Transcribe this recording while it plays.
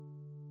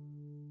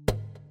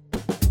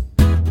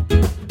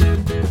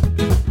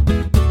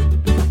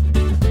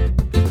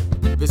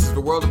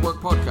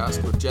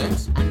podcast with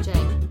James and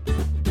Jane.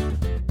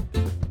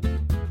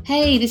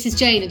 Hey, this is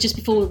Jane, and just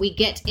before we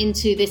get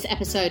into this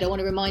episode, I want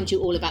to remind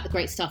you all about the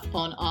great stuff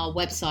on our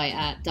website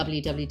at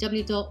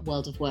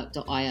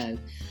www.worldofwork.io.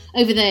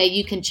 Over there,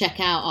 you can check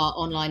out our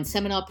online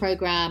seminar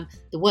program,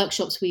 the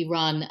workshops we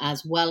run,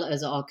 as well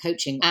as our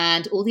coaching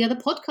and all the other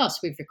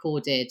podcasts we've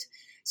recorded.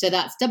 So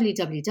that's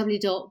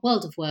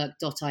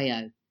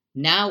www.worldofwork.io.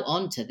 Now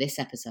on to this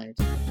episode.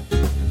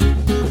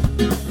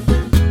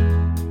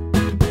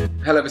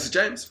 Hello, this is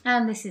James.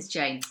 And this is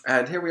Jane.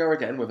 And here we are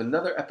again with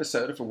another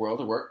episode of the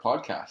World of Work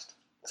podcast.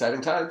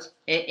 Exciting times.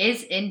 It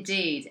is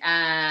indeed.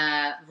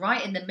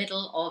 Right in the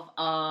middle of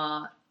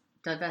our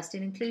diversity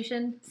and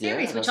inclusion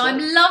series, which I'm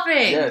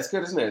loving. Yeah, it's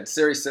good, isn't it? It's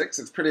series 6.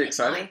 It's pretty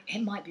exciting.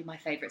 It might be my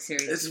favourite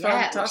series. It's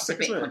fantastic,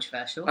 which is a bit isn't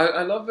controversial.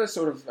 I love the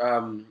sort of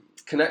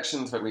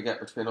connections that we get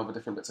between all the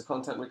different bits of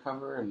content we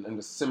cover and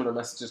the similar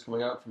messages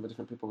coming out from the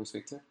different people we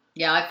speak to.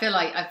 Yeah, I feel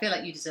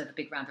like you deserve a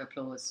big round of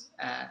applause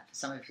for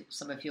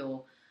some of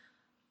your,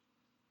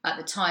 at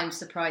the time,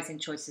 surprising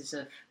choices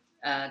of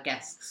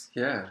guests.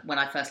 Yeah. When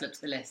I first looked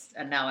at the list,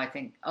 and now I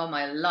think, oh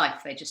my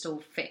life, they just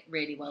all fit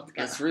really well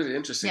together. That's really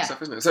interesting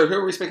stuff, isn't it? So who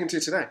are we speaking to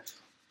today?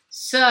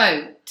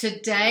 So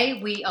today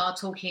we are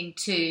talking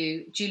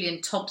to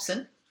Julian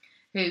Thompson,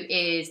 who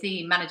is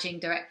the managing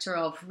director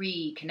of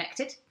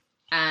Reconnected,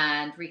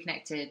 and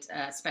Reconnected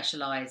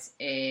specialise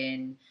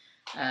in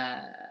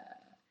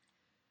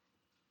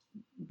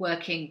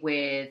working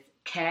with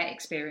care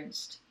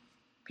experienced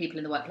people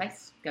in the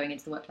workplace, going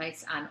into the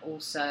workplace, and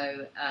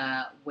also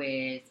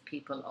with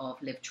people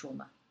of lived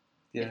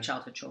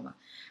childhood trauma.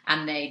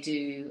 And they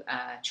do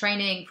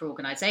training for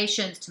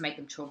organisations to make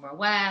them trauma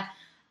aware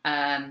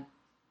and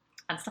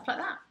stuff like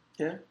that.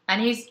 Yeah.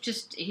 And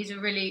he's a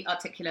really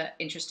articulate,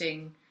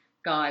 interesting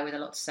guy with a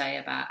lot to say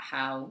about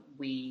how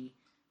we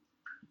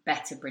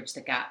better bridge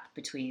the gap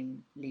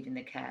between leaving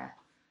the care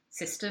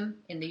system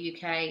in the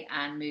UK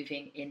and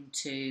moving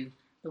into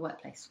the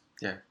workplace.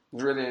 Yeah,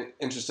 he's a really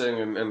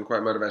interesting and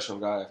quite motivational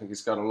guy. I think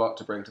he's got a lot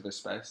to bring to this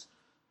space.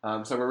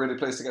 So we're really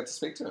pleased to get to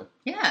speak to him.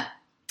 Yeah.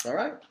 All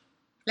right.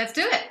 Let's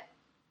do it.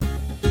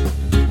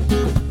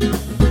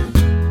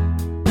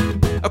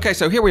 Okay,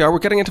 so here we are. We're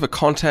getting into the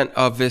content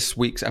of this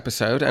week's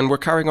episode, and we're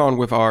carrying on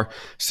with our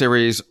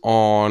series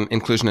on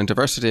inclusion and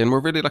diversity. And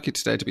we're really lucky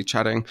today to be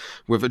chatting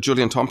with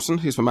Julian Thompson,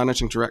 who's the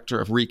managing director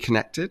of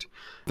Reconnected.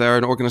 They're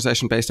an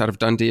organisation based out of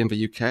Dundee in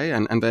the UK,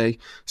 and they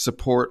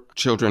support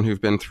children who've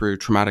been through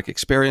traumatic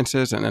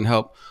experiences and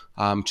help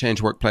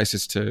change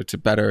workplaces to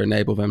better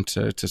enable them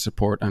to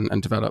support and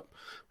develop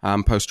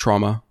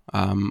post-trauma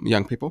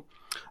young people.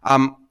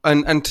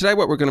 And today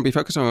what we're going to be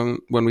focusing on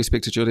when we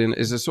speak to Julian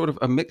is a sort of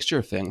a mixture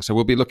of things. So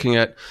we'll be looking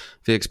at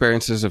the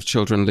experiences of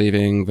children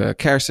leaving the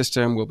care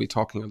system. We'll be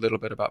talking a little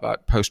bit about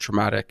that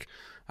post-traumatic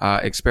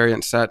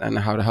experience set and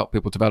how to help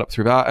people develop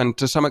through that. And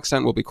to some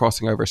extent, we'll be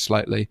crossing over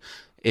slightly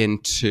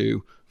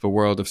into the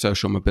world of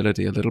social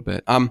mobility a little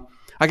bit.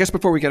 I guess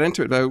before we get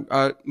into it,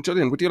 though,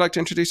 Julian, would you like to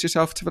introduce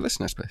yourself to the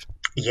listeners, please?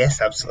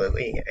 Yes,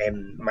 absolutely.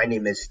 My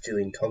name is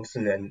Julian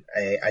Thompson, and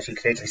as you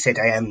correctly said,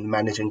 I am the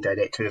Managing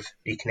Director of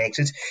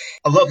Reconnected.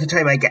 A lot of the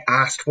time I get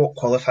asked what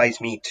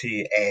qualifies me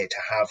to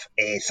have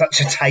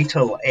such a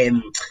title.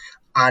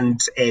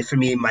 And for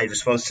me, my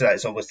response to that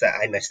is always that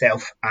I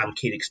myself am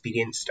care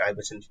experienced. I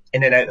was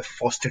in and out of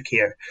foster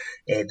care,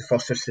 the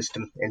foster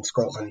system in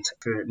Scotland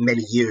for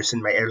many years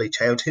in my early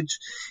childhood.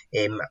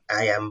 I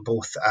am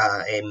both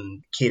a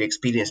care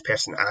experienced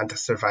person and a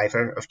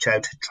survivor of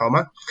childhood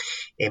trauma,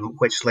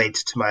 which led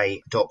to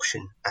my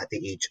adoption at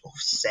the age of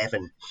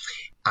 7.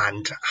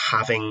 And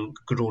having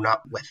grown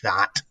up with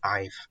that,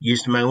 I've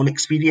used my own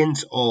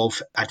experience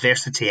of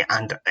adversity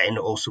and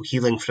also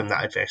healing from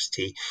that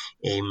adversity,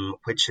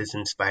 which has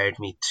inspired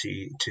me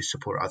to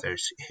support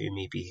others who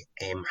may be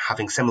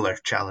having similar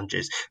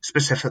challenges,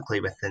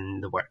 specifically within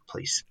the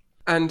workplace.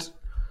 And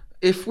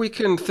if we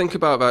can think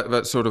about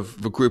that sort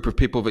of the group of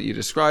people that you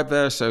described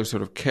there, so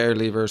sort of care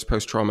leavers,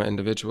 post-trauma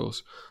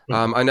individuals,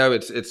 I know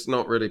it's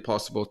not really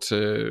possible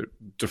to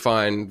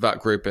define that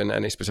group in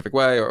any specific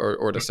way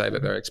or to say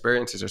that their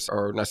experiences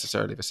are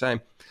necessarily the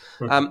same.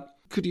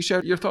 Could you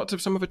share your thoughts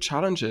of some of the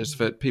challenges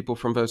that people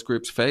from those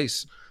groups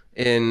face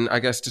in, I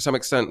guess, to some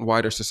extent,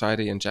 wider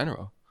society in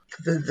general?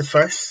 The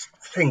first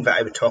thing that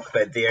I would talk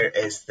about there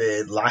is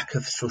the lack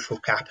of social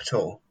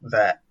capital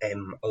that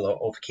a lot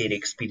of care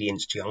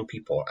experienced young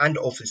people and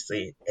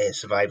obviously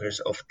survivors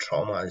of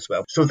trauma as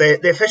well. So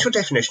the official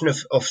definition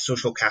of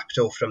social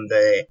capital from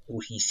the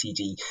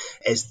OECD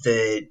is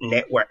the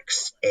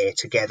networks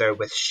together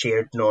with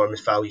shared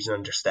norms, values and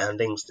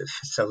understandings that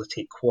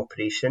facilitate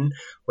cooperation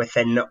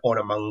within or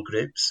among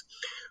groups.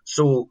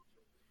 So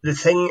the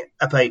thing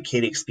about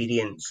care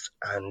experience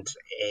and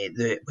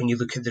when you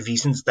look at the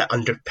reasons that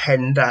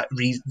underpin that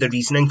the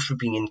reasoning for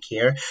being in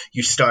care,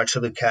 you start to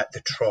look at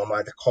the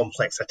trauma, the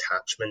complex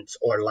attachments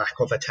or lack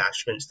of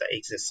attachments that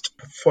exist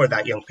for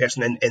that young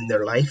person in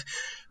their life.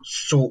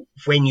 So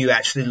when you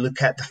actually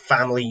look at the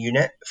family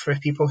unit for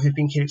people who've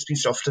been care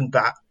experienced, often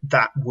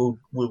that will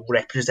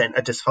represent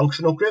a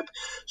dysfunctional group.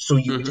 So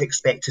you would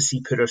expect to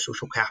see poorer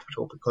social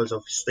capital, because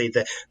obviously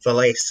the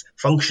less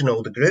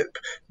functional the group,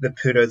 the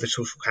poorer the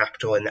social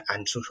capital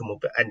and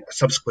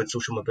subsequent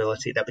social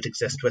mobility that would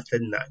exist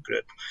within that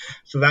group.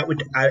 So that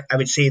would I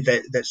would say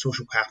that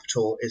social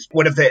capital is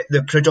one of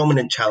the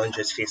predominant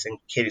challenges facing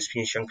care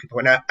experienced young people.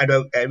 And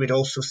I would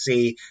also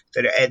say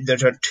that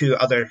there are two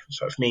other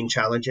sort of main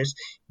challenges.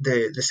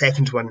 The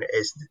second one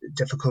is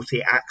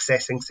difficulty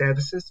accessing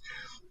services.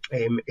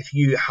 If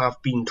you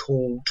have been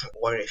told,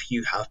 or if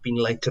you have been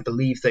led to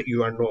believe that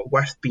you are not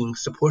worth being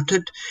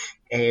supported,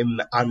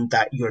 and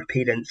that your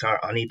parents are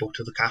unable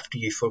to look after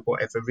you for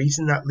whatever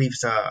reason, that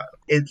leaves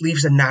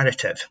a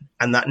narrative.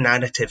 And that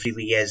narrative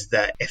really is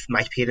that if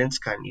my parents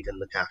can't even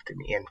look after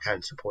me and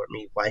can't support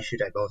me, why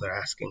should I bother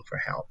asking for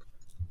help?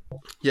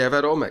 Yeah,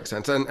 that all makes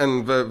sense.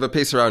 And the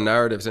piece around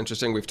narrative is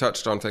interesting. We've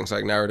touched on things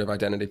like narrative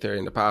identity theory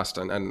in the past,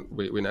 and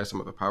we know some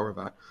of the power of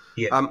that.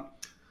 Yeah.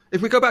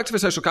 If we go back to the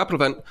social capital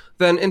event,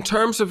 then in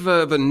terms of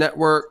the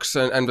networks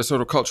and the sort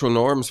of cultural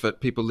norms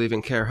that people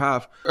leaving care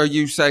have, are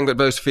you saying that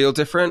those feel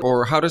different,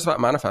 or how does that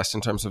manifest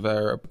in terms of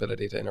their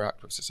ability to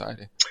interact with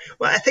society?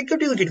 Well, I think a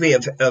really good way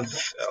of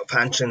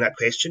answering that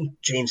question,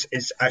 James,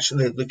 is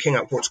actually looking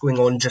at what's going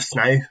on just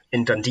now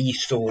in Dundee.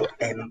 So,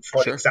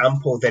 for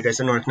example, there is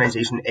an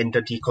organisation in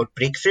Dundee called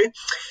Breakthrough.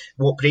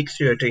 What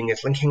Breakthrough are doing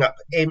is linking up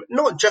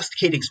not just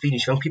care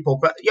experienced young people,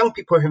 but young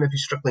people who may be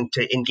struggling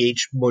to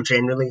engage more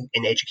generally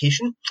in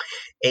education.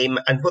 And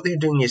what they're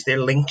doing is they're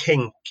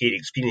linking care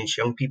experienced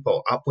young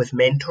people up with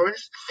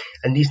mentors.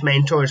 And these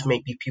mentors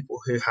might be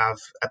people who have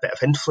a bit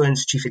of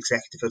influence, chief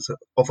executives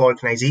of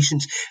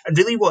organisations. And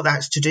really what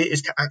that's to do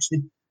is to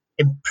actually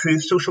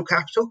improve social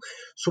capital.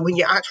 So when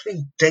you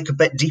actually dig a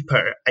bit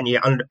deeper and you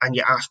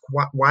ask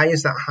why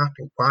is that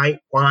happening?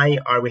 Why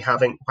are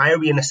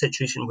we in a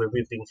situation where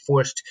we're being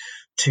forced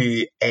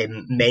to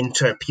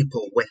mentor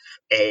people with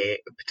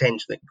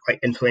potentially quite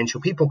influential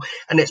people?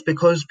 And it's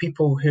because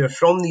people who are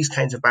from these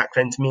kinds of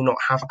backgrounds may not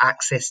have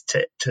access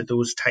to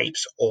those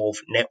types of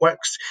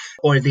networks,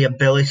 or the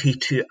ability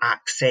to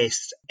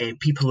access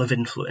people of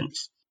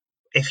influence.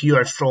 If you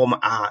are from,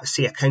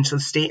 say, a council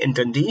estate in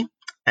Dundee,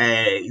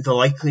 the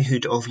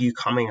likelihood of you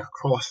coming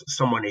across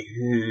someone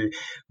who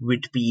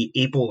would be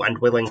able and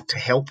willing to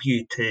help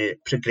you to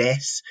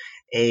progress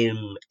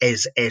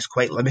is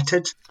quite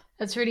limited.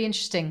 That's really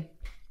interesting.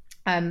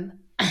 I'm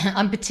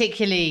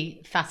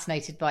particularly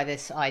fascinated by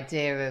this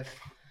idea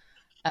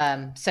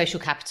of social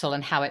capital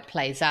and how it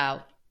plays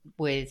out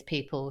with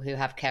people who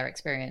have care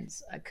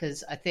experience,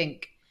 because I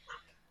think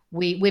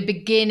we're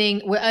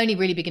only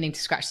really beginning to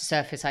scratch the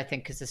surface, I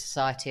think, as a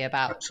society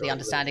about Absolutely, the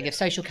understanding of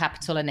social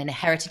capital and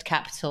inherited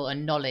capital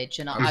and knowledge.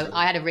 And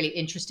I had a really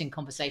interesting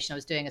conversation. I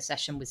was doing a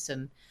session with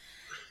some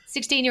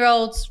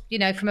 16-year-olds,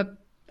 from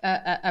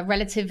a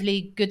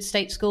relatively good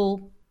state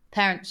school.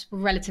 Parents were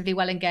relatively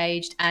well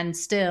engaged, and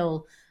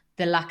still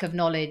the lack of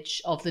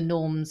knowledge of the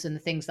norms and the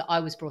things that I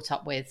was brought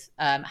up with,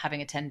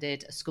 having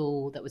attended a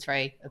school that was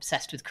very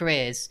obsessed with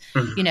careers.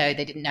 Mm-hmm.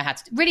 They didn't know how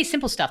to, really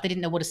simple stuff. They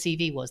didn't know what a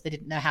CV was. They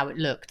didn't know how it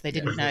looked. They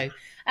didn't know.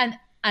 And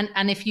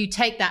if you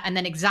take that and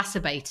then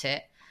exacerbate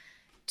it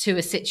to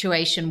a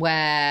situation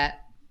where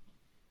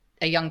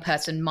a young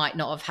person might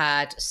not have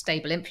had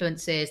stable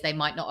influences, they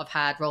might not have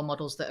had role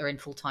models that are in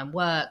full-time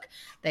work,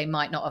 they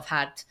might not have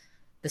had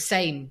the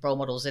same role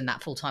models in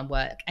that full-time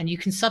work. And you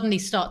can suddenly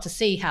start to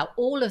see how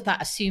all of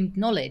that assumed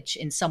knowledge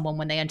in someone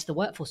when they enter the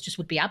workforce just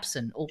would be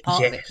absent, or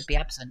part of it would be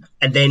absent.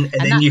 And then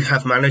you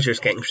have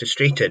managers getting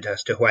frustrated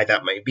as to why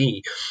that might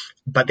be,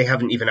 but they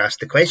haven't even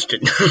asked the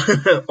question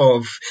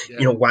of,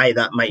 why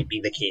that might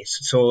be the case.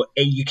 So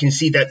you can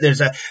see that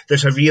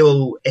there's a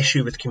real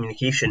issue with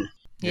communication.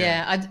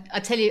 Yeah,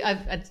 I tell you,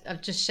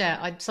 I've just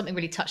shared something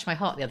really touched my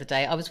heart the other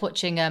day. I was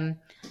watching,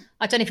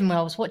 I don't even know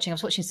what I was watching. I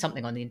was watching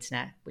something on the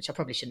internet, which I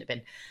probably shouldn't have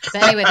been.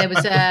 But anyway, there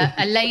was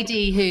a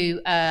lady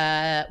who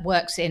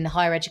works in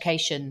higher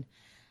education,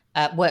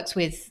 works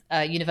with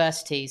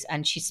universities,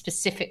 and she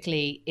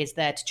specifically is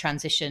there to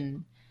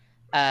transition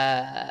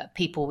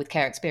people with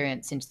care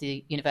experience into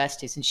the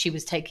universities. And she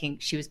was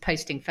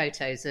posting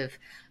photos of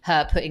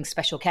her putting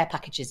special care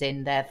packages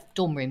in their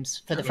dorm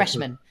rooms for the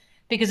freshmen,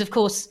 because of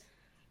course,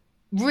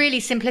 really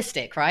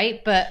simplistic,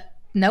 right? But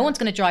no one's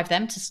going to drive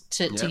them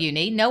to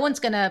uni. No one's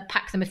going to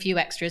pack them a few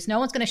extras. No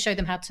one's going to show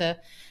them how to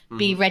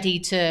be ready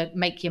to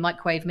make your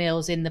microwave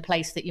meals in the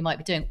place that you might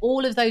be doing.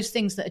 All of those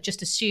things that are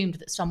just assumed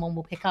that someone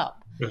will pick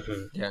up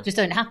just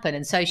don't happen.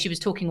 And so she was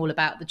talking all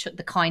about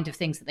the kind of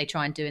things that they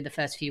try and do in the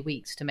first few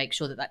weeks to make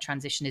sure that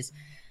transition is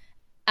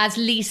as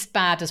least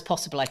bad as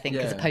possible, I think,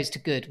 as opposed to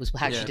good, was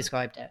how she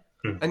described it.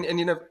 And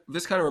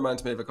this kind of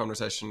reminds me of a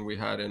conversation we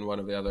had in one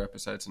of the other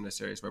episodes in this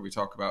series where we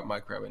talk about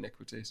micro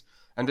inequities.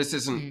 And this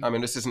isn't,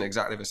 this isn't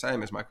exactly the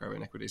same as micro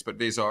inequities, but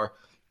these are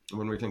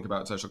when we think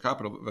about social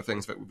capital, the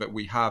things that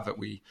we have that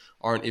we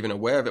aren't even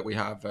aware that we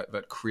have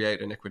that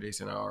create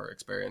iniquities in our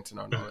experience and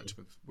our knowledge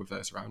with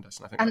those around us.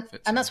 And I think that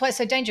fits. And that's why it's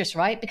so dangerous,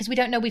 right? Because we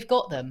don't know we've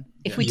got them.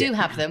 If we do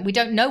have them, we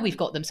don't know we've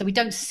got them. So we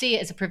don't see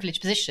it as a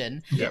privileged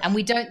position. Yeah. And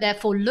we don't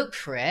therefore look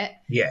for it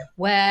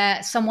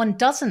where someone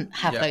doesn't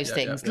have those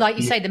things. Like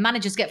you say, the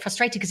managers get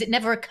frustrated because it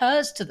never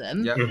occurs to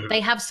them.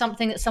 They have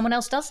something that someone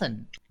else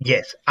doesn't.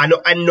 Yes. And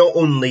not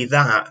only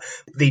that,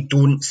 they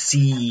don't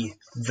see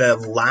the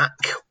lack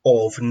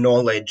of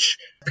knowledge,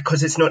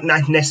 because it's not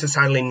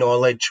necessarily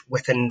knowledge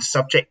within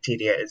subject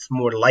area, it's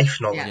more life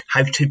knowledge,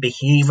 how to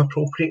behave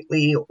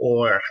appropriately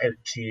or how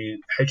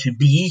to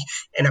be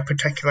in a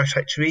particular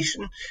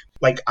situation.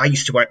 Like, I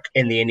used to work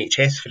in the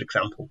NHS, for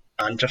example,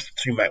 and just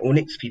through my own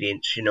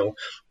experience,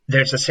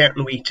 there's a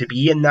certain way to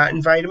be in that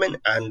environment,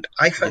 and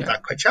I found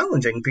that quite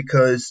challenging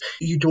because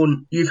you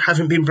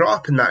haven't been brought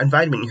up in that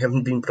environment. You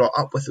haven't been brought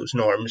up with those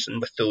norms and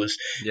with those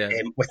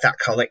with that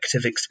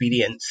collective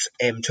experience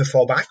to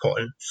fall back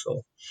on.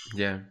 So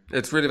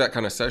it's really that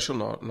kind of social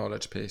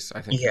knowledge piece,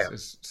 I think,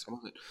 is some of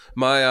it.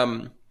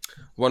 My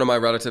one of my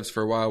relatives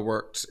for a while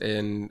worked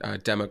in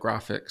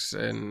demographics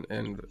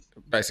and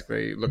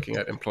basically looking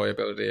at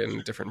employability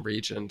in different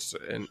regions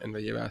in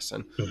the US.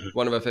 And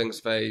one of the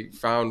things they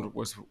found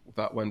was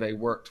that when they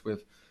worked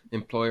with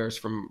employers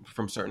from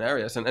certain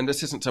areas, and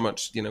this isn't so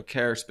much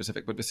care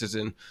specific, but this is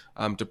in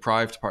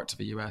deprived parts of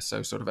the US,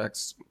 so sort of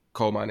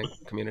ex-coal mining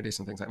communities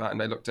and things like that,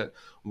 and they looked at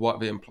what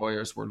the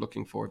employers were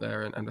looking for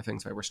there and the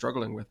things they were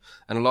struggling with,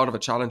 and a lot of the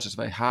challenges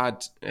they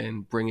had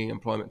in bringing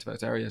employment to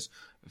those areas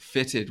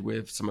fitted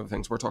with some of the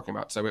things we're talking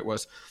about. So it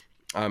was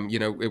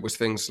it was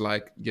things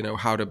like,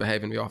 how to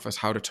behave in the office,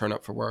 how to turn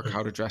up for work,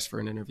 how to dress for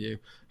an interview,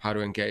 how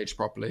to engage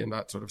properly in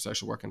that sort of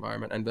social work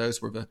environment. And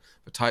those were the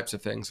types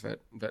of things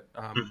that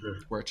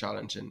were a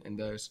challenge in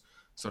those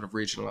sort of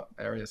regional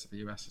areas of the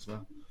US as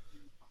well.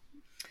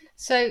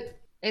 So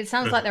it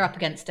sounds like they're up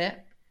against it.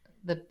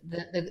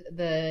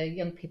 The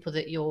young people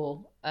that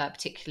you're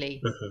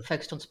particularly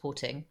focused on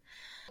supporting.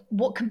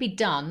 What can be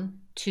done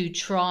to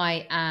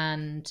try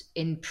and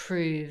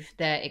improve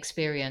their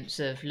experience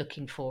of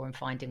looking for and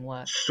finding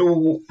work?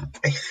 So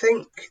I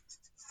think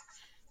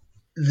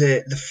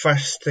the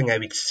first thing I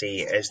would say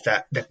is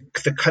that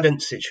the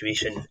current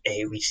situation,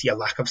 we see a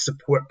lack of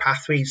support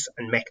pathways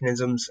and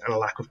mechanisms and a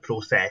lack of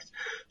process.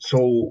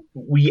 So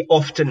we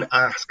often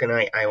ask, and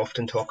I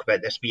often talk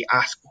about this, we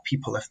ask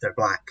people if they're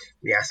Black,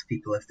 we ask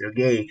people if they're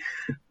gay,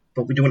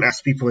 but we don't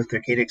ask people if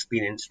they're care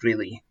experienced,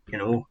 really,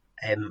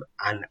 And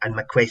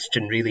my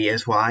question really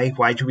is why?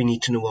 Why do we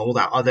need to know all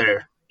that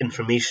other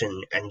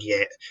information, and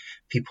yet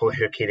people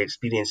who are care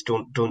experienced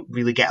don't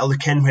really get a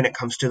look in when it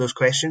comes to those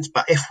questions?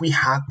 But if we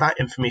had that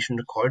information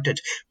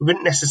recorded, we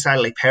wouldn't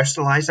necessarily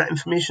personalise that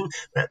information,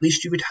 but at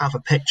least you would have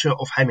a picture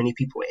of how many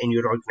people in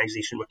your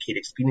organisation were care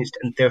experienced,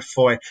 and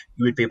therefore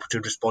you would be able to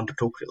respond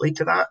appropriately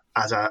to that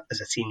as a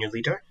senior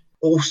leader.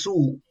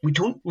 Also, we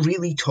don't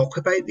really talk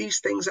about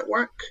these things at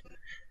work.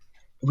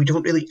 We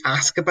don't really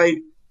ask about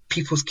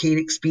people's care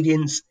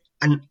experience,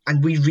 and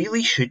we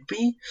really should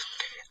be.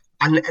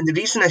 And the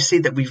reason I say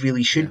that we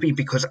really should be,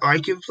 because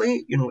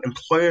arguably,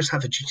 employers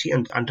have a duty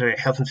under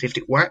health and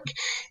safety at work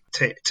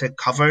to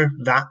cover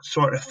that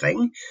sort of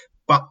thing.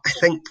 But I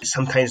think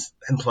sometimes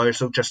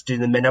employers will just do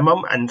the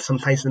minimum, and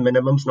sometimes the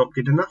minimum's not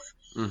good enough.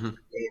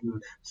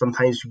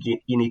 Sometimes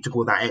you need to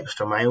go that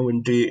extra mile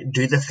and do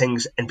the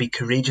things and be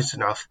courageous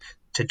enough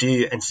to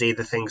do and say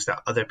the things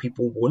that other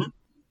people won't.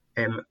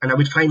 And I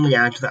would finally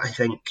add that I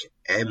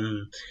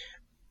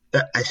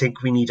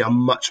think we need a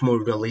much more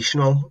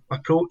relational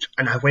approach.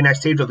 And when I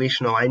say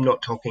relational, I'm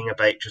not talking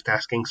about just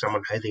asking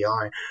someone how they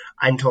are.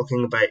 I'm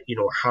talking about,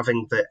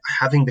 having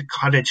the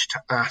courage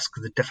to ask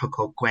the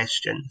difficult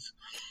questions.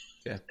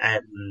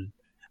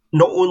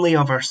 Not only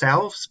of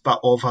ourselves,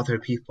 but of other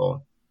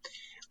people.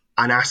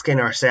 And asking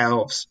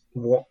ourselves,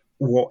 what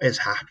is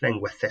happening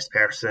with this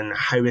person?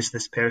 How is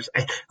this person,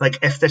 like,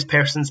 if this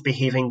person's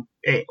behaving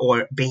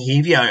or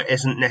behaviour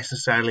isn't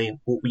necessarily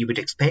what we would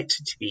expect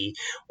it to be,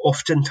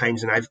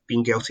 oftentimes, and I've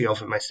been guilty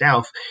of it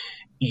myself,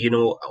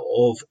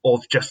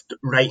 of just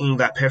writing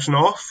that person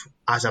off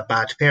as a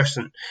bad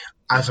person,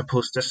 as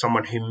opposed to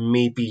someone who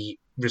may be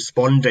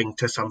responding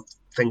to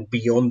something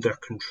beyond their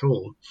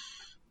control.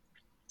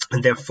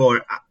 And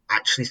therefore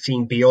actually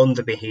seeing beyond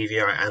the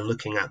behaviour and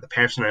looking at the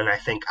person. And I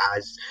think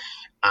as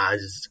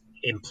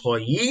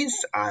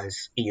employees,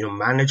 as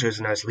managers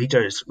and as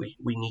leaders, we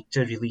need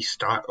to really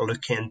start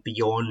looking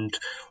beyond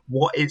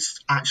what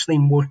is actually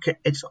more.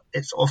 It's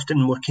often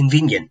more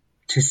convenient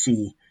to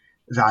see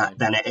that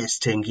than it is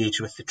to engage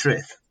with the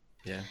truth.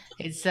 Yeah,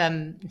 it's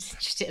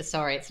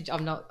sorry.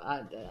 I'm not.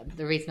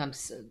 The reason I'm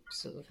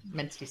sort of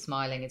mentally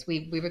smiling is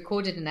we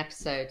recorded an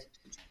episode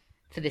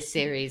for this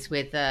series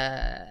with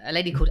a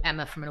lady called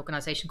Emma from an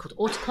organisation called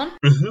Auticon,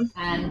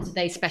 and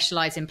they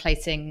specialise in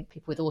placing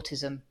people with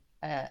autism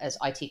as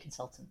IT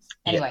consultants.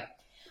 Anyway,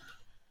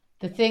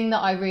 the thing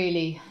that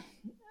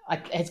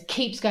it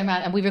keeps going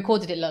around, and we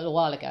recorded it a little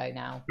while ago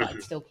now, but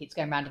it still keeps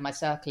going around in my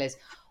circle, is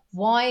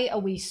why are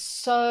we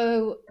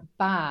so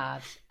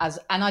bad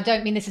and I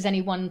don't mean this as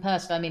any one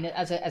person, I mean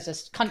as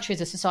a country,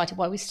 as a society,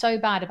 why are we so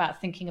bad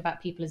about thinking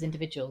about people as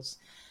individuals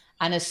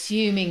and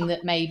assuming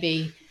that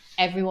maybe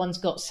everyone's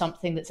got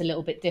something that's a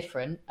little bit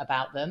different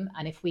about them,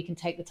 and if we can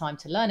take the time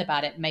to learn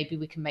about it, maybe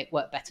we can make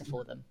work better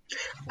for them?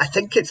 I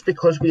think it's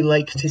because we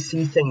like to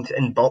see things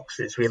in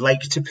boxes. We like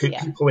to put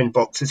people in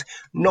boxes.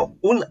 Not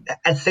only,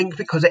 I think,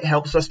 because it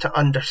helps us to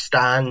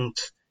understand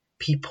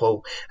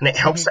people, and it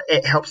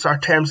helps our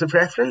terms of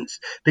reference,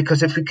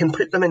 because if we can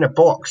put them in a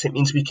box, it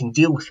means we can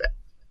deal with it.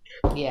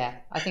 Yeah,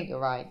 I think you're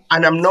right.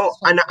 And I'm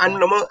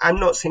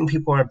not saying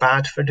people are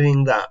bad for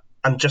doing that.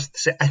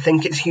 I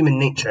think it's human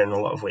nature in a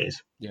lot of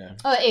ways. Yeah.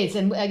 Oh, it is.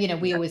 And,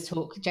 we always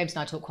talk, James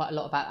and I talk quite a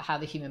lot about how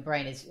the human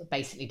brain is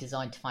basically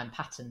designed to find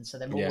patterns. So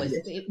then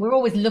we're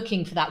always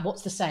looking for that.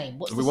 What's the same?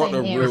 What's the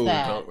same here as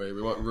there? Don't we?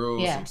 We want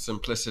rules and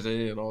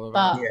simplicity and all of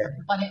that.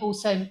 But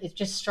it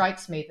just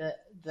strikes me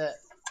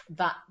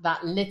that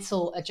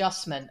little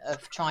adjustment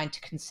of trying to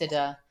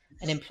consider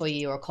an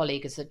employee or a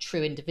colleague as a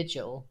true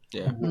individual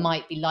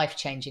might be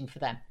life-changing for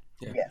them.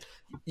 Yeah.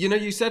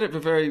 You said at the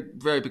very,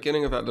 very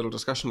beginning of that little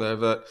discussion there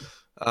that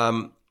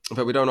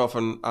we don't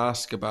often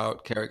ask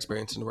about care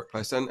experience in the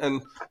workplace.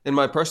 And in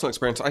my personal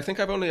experience, I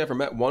think I've only ever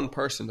met one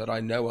person that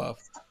I know of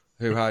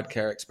who had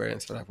care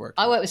experience that I've worked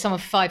with. I worked with someone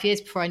for 5 years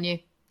before I knew.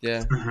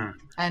 Yeah.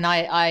 And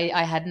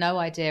I had no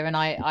idea. And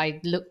I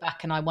look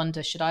back and I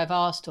wonder, should I have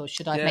asked, or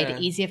should I have made it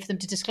easier for them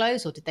to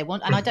disclose, or did they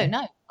want? And I don't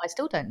know. I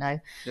still don't know.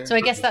 Yeah. So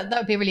I guess that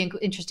would be a really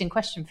interesting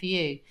question for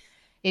you,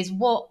 is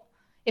what,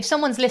 if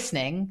someone's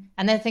listening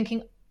and they're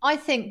thinking, I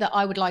think that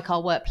I would like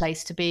our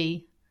workplace to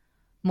be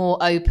more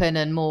open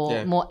and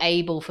more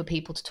able for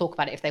people to talk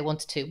about it if they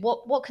wanted to.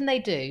 What can they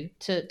do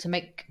to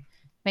make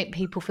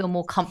people feel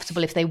more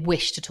comfortable if they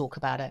wish to talk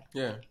about it?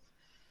 Yeah.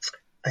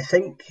 I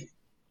think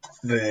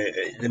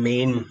the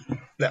main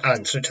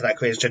answer to that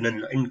question,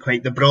 and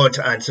quite the broad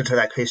answer to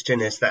that question,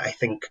 is that I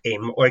think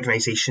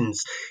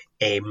organisations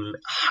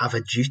have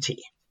a duty,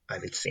 I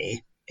would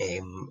say,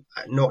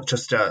 not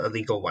just a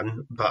legal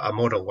one, but a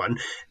moral one,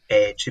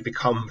 to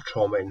become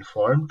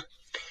trauma-informed.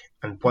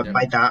 And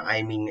by that,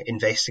 I mean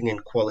investing in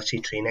quality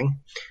training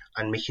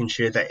and making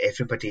sure that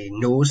everybody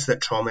knows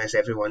that trauma is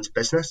everyone's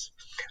business,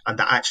 and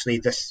that actually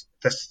this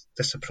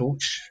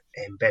approach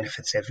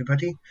benefits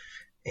everybody.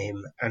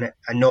 And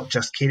not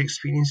just care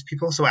experienced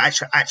people. So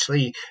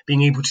actually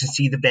being able to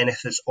see the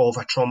benefits of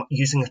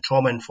using a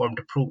trauma-informed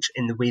approach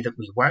in the way that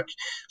we work.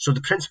 So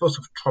the principles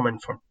of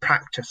trauma-informed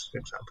practice, for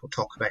example,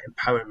 talk about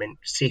empowerment,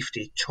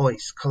 safety,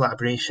 choice,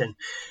 collaboration.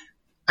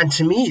 And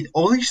to me,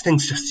 all these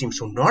things just seem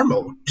so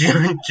normal. Do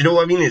you know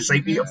what I mean? It's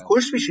like, of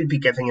course we should be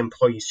giving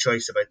employees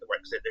choice about the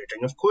work that they're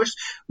doing. Of course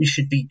we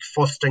should be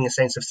fostering a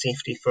sense of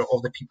safety for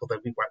all the people that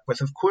we work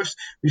with. Of course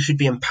we should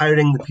be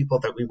empowering the people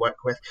that we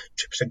work with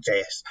to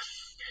progress.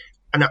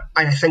 And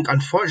I think,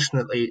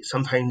 unfortunately,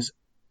 sometimes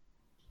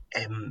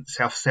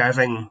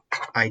self-serving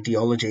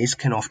ideologies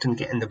can often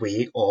get in the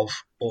way of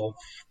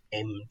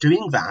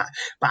doing that.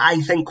 But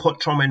I think what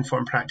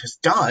trauma-informed practice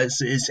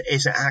does is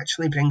it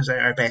actually brings out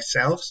our best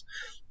selves.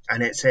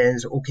 And it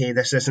says, okay,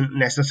 this isn't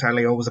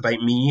necessarily always about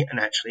me, and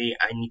actually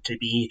I need to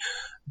be,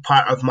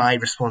 part of my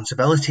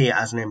responsibility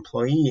as an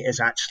employee is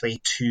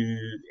actually to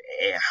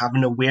have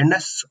an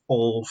awareness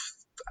of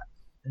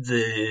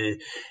the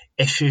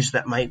issues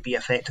that might be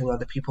affecting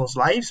other people's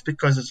lives,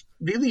 because it's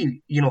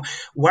really,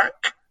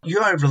 work, you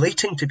are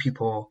relating to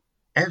people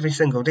every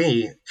single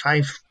day,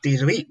 5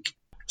 days a week.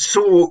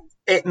 So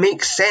it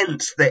makes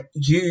sense that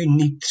you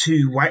need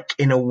to work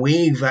in a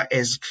way that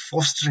is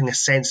fostering a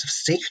sense of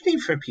safety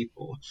for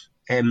people.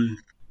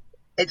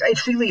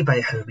 It's really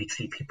about how we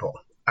treat people.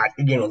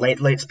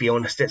 Let's be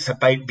honest, it's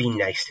about being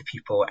nice to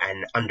people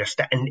and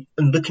understand and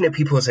looking at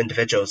people as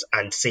individuals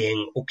and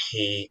saying,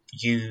 okay,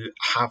 you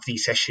have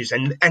these issues,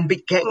 and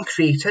getting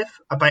creative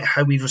about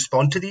how we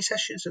respond to these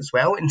issues as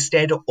well,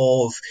 instead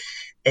of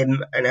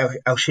and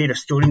I'll share a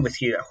story with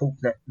you. I hope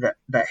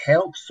that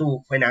helps.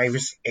 So when I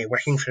was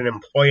working for an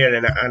employer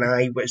and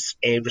I was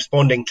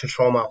responding to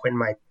trauma when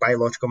my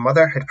biological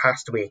mother had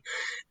passed away,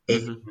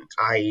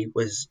 I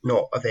was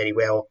not a very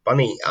well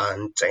bunny,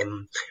 and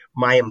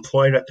my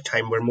employer at the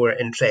time were more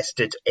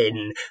interested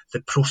in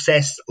the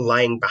process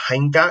lying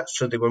behind that.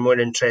 So they were more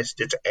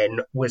interested in,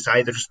 was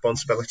I the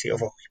responsibility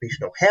of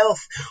occupational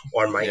health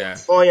or my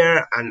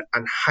employer, and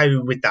how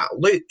would that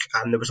look?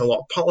 And there was a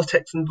lot of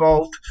politics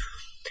involved.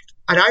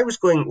 And I was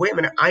going, wait a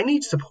minute, I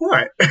need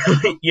support,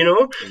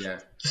 Yeah.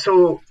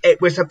 So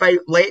it was about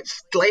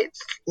let's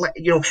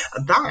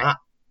that,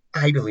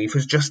 I believe,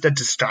 was just a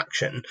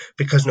distraction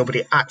because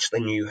nobody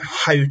actually knew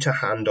how to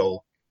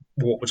handle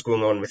what was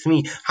going on with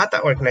me. Had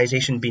that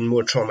organisation been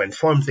more trauma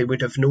informed, they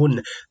would have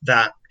known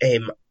that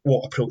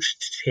what approach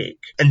to take,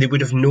 and they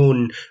would have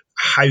known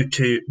how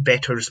to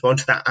better respond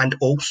to that, and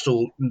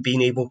also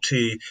being able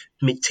to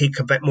take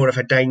a bit more of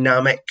a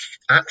dynamic,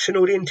 action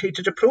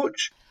orientated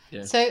approach.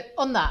 Yeah. So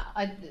on that,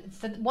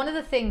 one of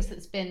the things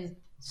that's been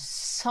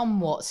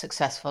somewhat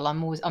successful. I'm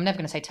never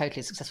going to say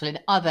totally successful in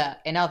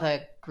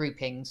other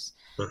groupings.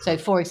 So,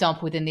 for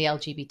example, within the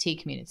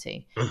LGBT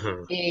community,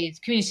 is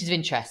communities of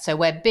interest. So,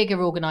 where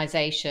bigger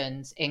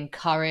organisations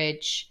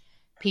encourage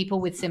people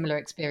with similar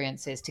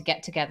experiences to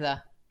get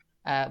together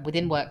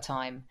within work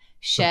time,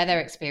 share their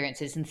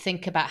experiences, and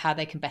think about how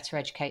they can better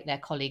educate their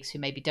colleagues who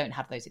maybe don't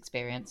have those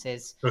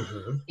experiences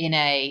in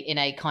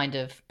a kind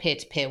of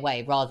peer-to-peer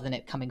way, rather than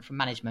it coming from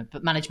management,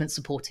 but management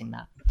supporting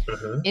that.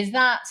 Is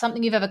that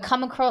something you've ever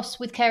come across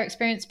with care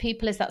experience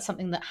people? Is that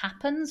something that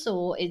happens,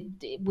 or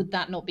would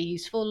that not be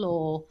useful,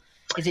 or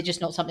is it just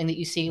not something that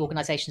you see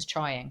organisations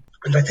trying?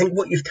 And I think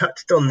what you've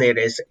touched on there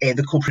is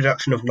the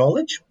co-production of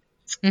knowledge,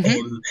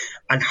 and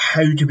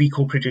how do we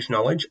co-produce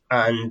knowledge?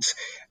 And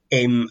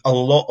a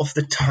lot of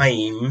the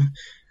time,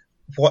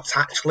 what's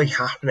actually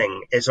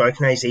happening is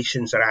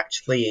organisations are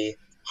actually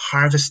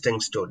harvesting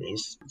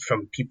stories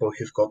from people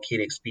who've got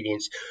care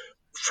experience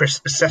for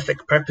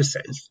specific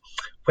purposes,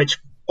 which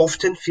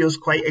often feels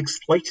quite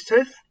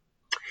exploitative.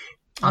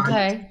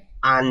 Okay.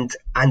 And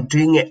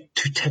doing it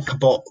to tick a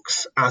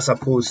box as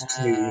opposed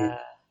to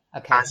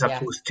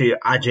to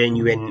a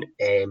genuine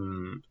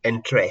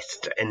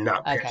interest in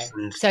that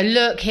person. So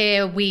look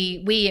here,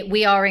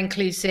 we are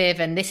inclusive,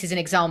 and this is an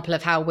example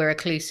of how we're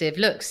inclusive.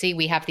 Look, see,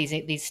 we have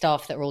these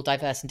staff that are all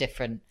diverse and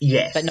different,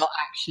 yes, but not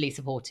actually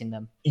supporting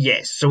them.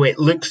 Yes, so it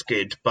looks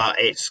good, but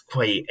it's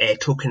quite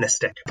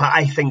tokenistic. But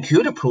I think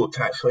your approach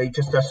actually,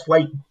 just a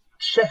slight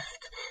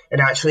shift,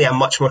 and actually a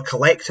much more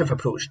collective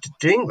approach to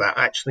doing that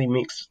actually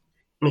makes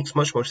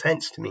much more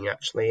sense to me,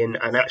 actually, and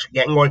actually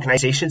getting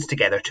organisations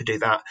together to do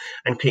that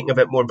and creating a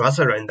bit more buzz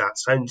around that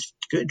sounds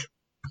good.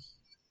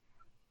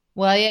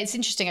 Well, yeah, it's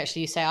interesting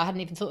actually you say. I hadn't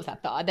even thought of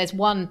that, but there's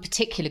one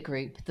particular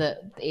group that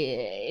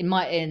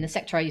in the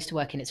sector I used to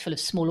work in, it's full of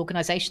small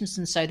organisations,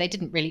 and so they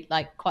didn't really,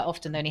 like, quite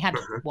often they only had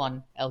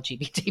one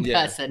LGBT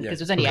person because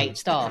there was only 8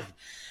 staff.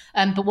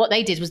 But what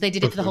they did was they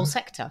did it for the whole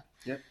sector,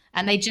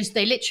 and they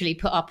literally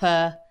put up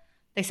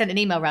they sent an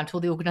email around to all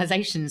the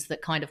organisations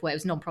that kind of, where it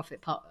was non-profit,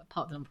 part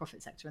of the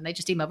non-profit sector, and they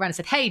just emailed around and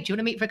said, hey, do you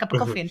want to meet for a cup of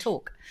coffee and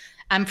talk?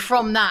 And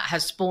from that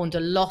has spawned a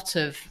lot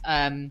of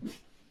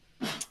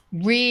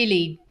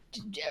really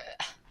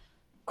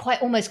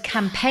quite almost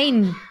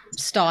campaign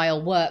style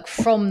work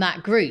from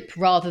that group,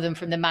 rather than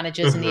from the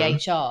managers and the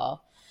HR.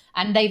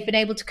 And they've been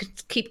able to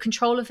keep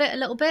control of it a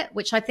little bit,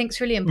 which I think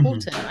is really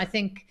important. I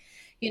think,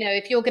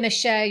 if you're going to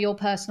share your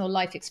personal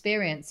life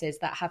experiences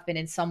that have been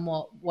in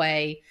somewhat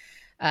way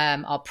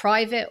are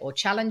private or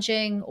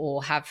challenging,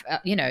 or have,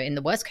 in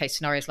the worst case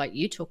scenarios like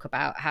you talk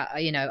about, how,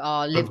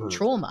 are lived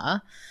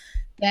trauma,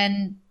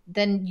 then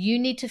you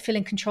need to feel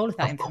in control of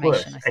that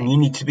information. I think. And you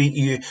need to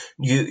be,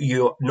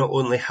 you not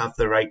only have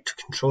the right to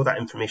control that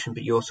information,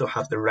 but you also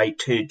have the right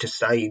to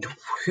decide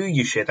who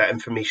you share that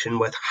information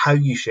with, how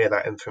you share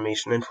that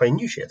information, and when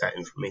you share that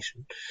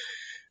information.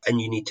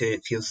 And you need to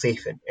feel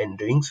safe in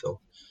doing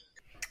so.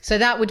 So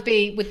would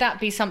that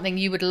be something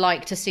you would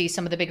like to see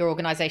some of the bigger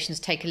organisations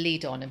take a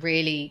lead on, and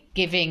really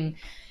giving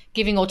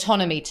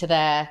autonomy to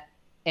their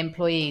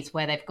employees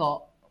where they've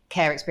got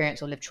care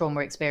experience or lived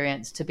trauma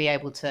experience, to be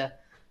able to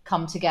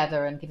come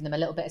together and give them a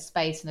little bit of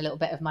space and a little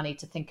bit of money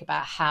to think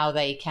about how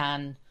they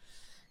can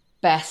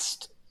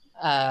best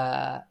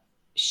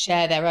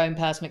share their own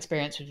personal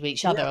experience with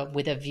each other,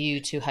 with a view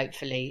to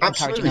hopefully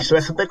encouraging others. So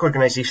if a big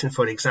organisation,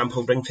 for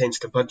example,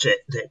 ring-fenced a budget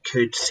that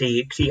could,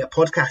 say, create a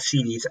podcast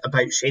series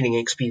about sharing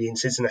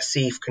experiences in a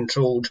safe,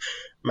 controlled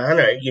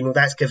manner,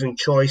 that's giving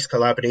choice,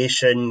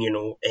 collaboration,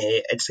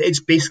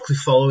 it's basically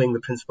following the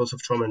principles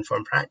of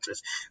trauma-informed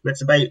practice. And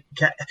it's about,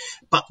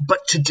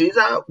 but to do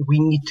that, we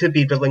need to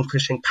be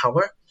relinquishing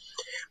power,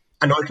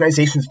 and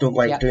organisations don't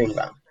like doing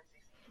that.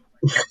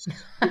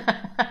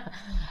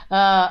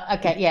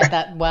 Okay,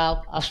 yeah,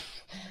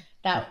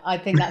 I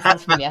think that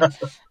sounds familiar.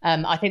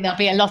 I think there'll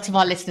be a lot of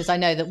our listeners. I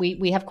know that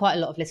we have quite a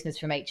lot of listeners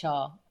from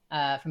HR,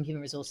 from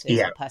human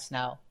resources,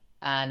 personnel,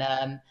 and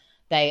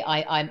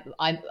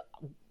I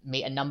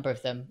meet a number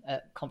of them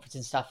at conferences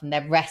and stuff, and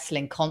they're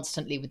wrestling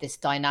constantly with this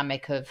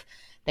dynamic of,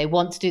 they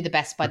want to do the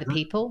best by the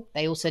people,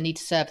 they also need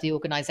to serve the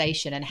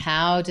organisation, and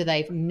how do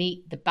they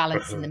meet the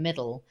balance in the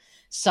middle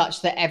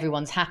such that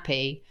everyone's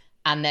happy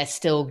and they're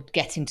still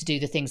getting to do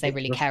the things they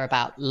really care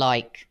about,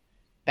 like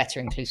better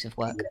inclusive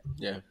work.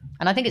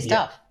 And I think it's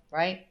tough,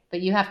 right? But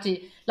you have to,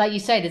 like you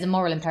say, there's a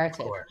moral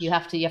imperative. You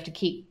have to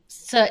keep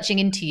searching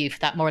into you for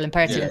that moral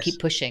imperative and keep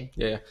pushing.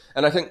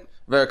 And I think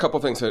there are a couple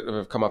of things that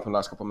have come up in the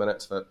last couple of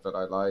minutes that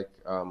I like,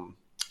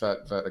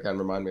 that again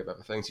remind me of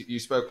other things. You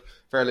spoke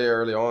fairly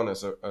early on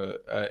as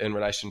in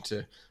relation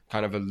to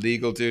kind of a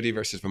legal duty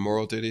versus the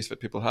moral duties that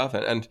people have,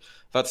 and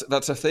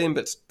that's a theme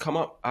that's come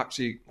up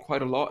actually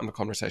quite a lot in the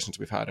conversations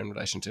we've had in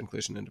relation to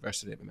inclusion and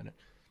diversity at the minute.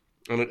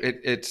 And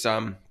it's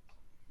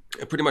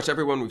pretty much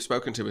everyone we've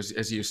spoken to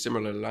has used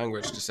similar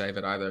language to say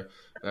that either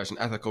there's an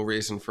ethical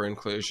reason for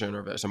inclusion,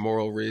 or there's a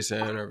moral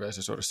reason, or there's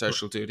a sort of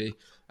social duty,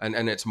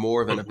 and it's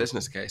more than a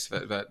business case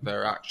that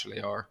there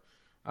actually are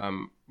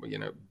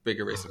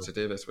bigger reasons to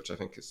do this, which I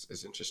think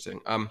is interesting.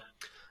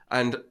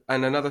 And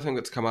another thing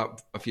that's come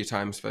up a few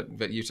times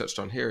that you touched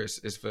on here is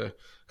the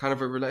kind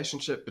of a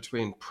relationship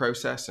between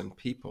process and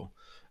people,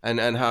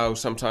 and how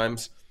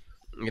sometimes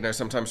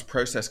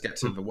process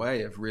gets in the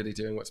way of really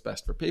doing what's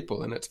best for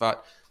people. And it's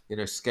that,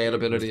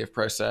 scalability of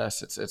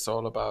process. It's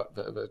all about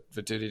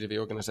the duty to the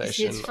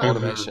organization,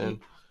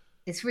 automation.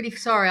 It's really,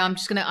 sorry,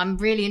 I'm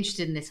really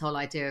interested in this whole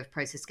idea of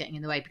process getting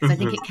in the way, because I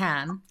think it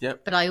can,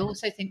 but I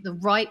also think the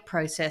right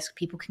process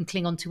people can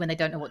cling on to when they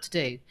don't know what to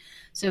do.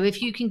 So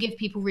if you can give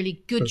people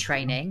really good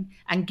training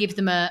and give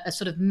them a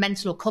sort of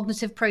mental or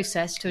cognitive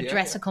process to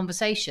address a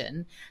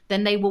conversation,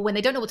 then they will, when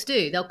they don't know what to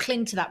do, they'll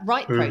cling to that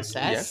right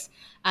process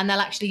and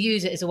they'll actually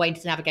use it as a way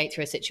to navigate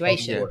through a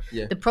situation.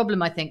 The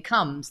problem, I think,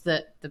 comes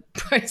that the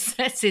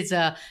process is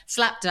a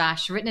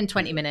slapdash written in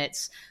 20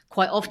 minutes,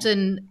 quite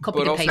often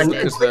copied and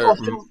pasted.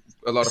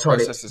 A lot of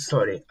processes.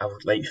 Sorry, I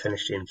would like to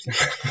finish, James.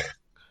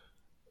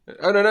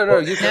 Oh, no.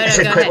 You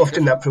can. Quite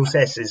often that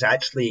process is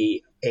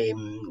actually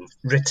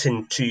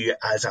written to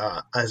as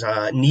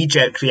a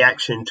knee-jerk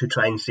reaction to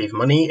try and save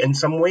money in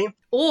some way.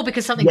 Or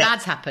because something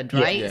bad's happened,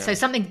 right? Yeah. So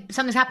something's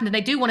happened and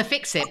they do want to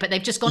fix it, but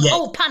they've just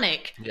gone,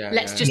 panic.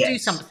 Let's just do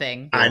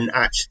something. And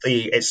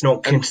actually, it's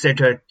not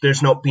considered,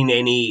 there's not been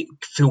any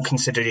full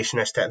consideration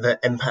as to the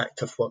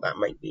impact of what that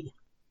might be.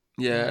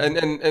 Yeah,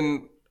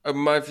 and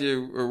my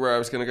view, or where I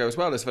was going to go as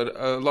well, is that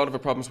a lot of the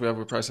problems we have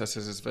with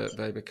processes is that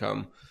they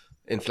become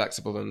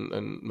inflexible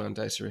and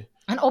mandatory.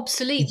 And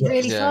obsolete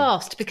really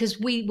fast, because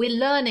we're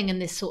learning in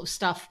this sort of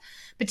stuff,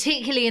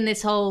 particularly in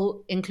this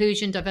whole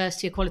inclusion,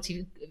 diversity,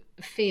 equality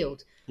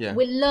field. Yeah.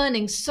 We're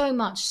learning so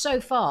much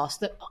so fast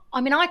that,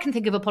 I mean, I can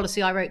think of a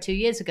policy I wrote 2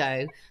 years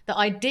ago that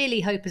I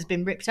dearly hope has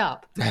been ripped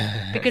up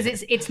because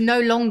it's no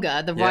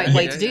longer the right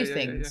way to do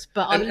things.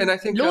 But I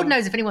think, Lord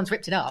knows if anyone's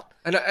ripped it up.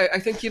 And I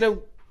think,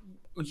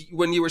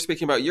 when you were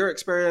speaking about your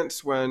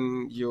experience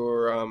when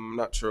your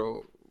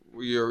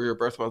your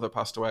birth mother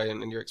passed away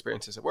and your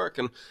experiences at work,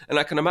 and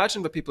I can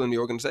imagine the people in the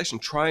organization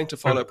trying to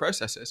follow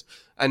processes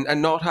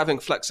and not having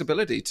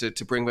flexibility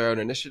to bring their own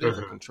initiative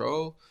and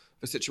control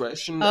the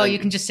situation. You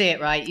can just see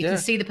it, right? You can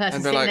see the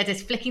person sitting there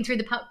just flicking through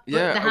the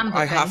handbook.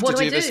 I have to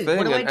do this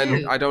thing,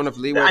 and I don't have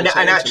leeway. And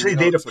actually,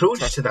 their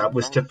approach to that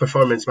was to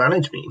performance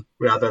manage me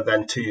rather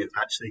than to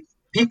actually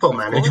people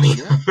manage me.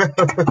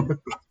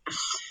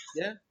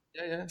 Yeah,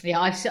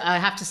 I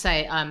have to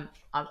say,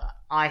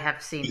 I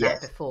have seen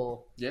that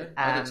before. Yeah,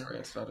 I've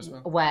experienced that as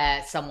well.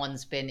 Where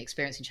someone's been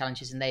experiencing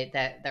challenges and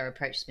their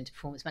approach has been to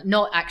performance.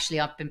 Not actually,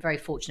 I've been very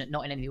fortunate,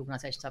 not in any of the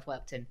organisations I've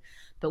worked in,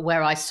 but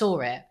where I saw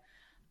it,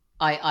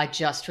 I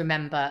just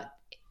remember.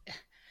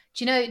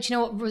 Do you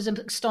know what was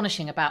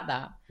astonishing about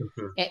that?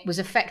 It was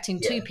affecting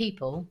two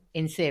people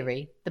in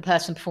theory, the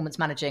person performance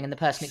managing and the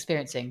person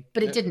experiencing,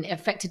 but it didn't. It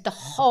affected the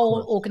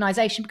whole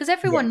organisation because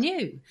everyone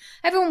knew.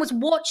 Everyone was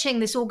watching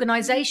this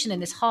organisation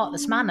in this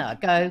heartless manner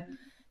they're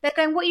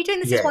going, what are you doing?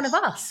 This is one of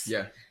us.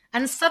 Yeah.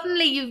 And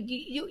suddenly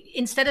you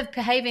instead of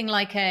behaving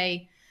like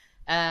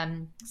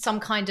some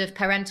kind of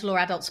parental or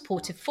adult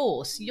supportive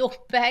force, you're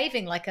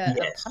behaving like a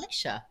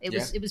punisher.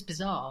 It was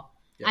bizarre.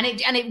 Yeah.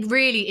 And it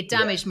really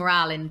damaged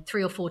morale in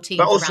 3 or 4 teams.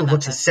 But also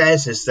what it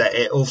says is that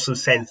it also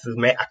sends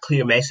a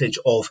clear message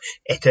of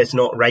it is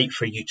not right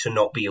for you to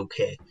not be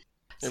okay.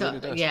 So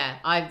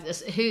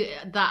really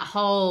that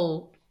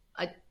whole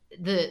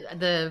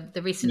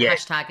the recent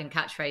hashtag and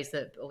catchphrase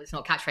it's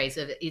not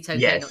catchphrase of it's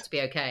okay not to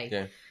be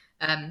okay.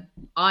 Yeah.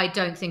 I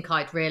don't think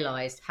I'd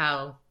realised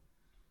how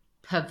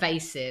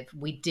pervasive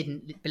we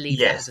didn't believe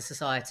that as a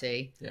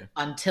society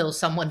until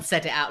someone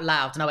said it out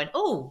loud, and I went,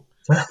 oh.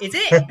 Is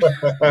it? and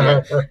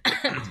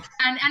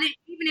it,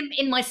 even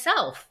in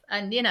myself,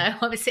 and I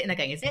was sitting there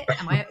going, is it?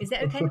 Is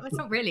it okay? It's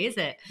not really, is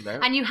it? No.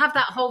 And you have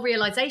that whole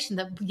realization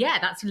that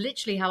that's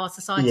literally how our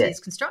society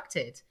is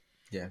constructed.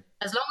 Yeah.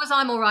 As long as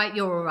I'm all right,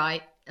 you're all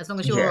right. As long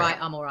as you're all right,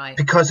 I'm all right.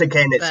 Because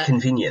again, it's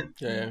convenient.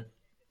 Yeah.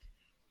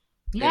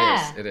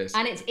 It is.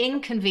 And it's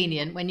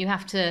inconvenient when you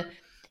have to,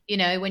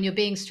 when you're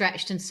being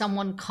stretched and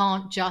someone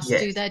can't just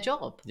do their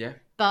job. Yeah.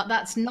 But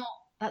that's not,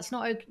 like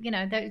you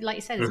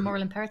said, it's a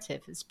moral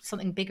imperative. It's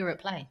something bigger at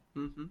play.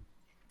 Mm-hmm.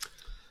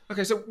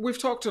 Okay, so we've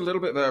talked a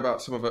little bit there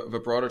about some of the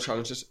broader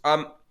challenges.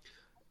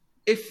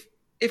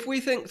 If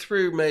we think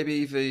through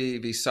maybe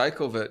the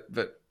cycle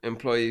that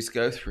employees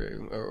go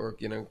through, or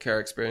care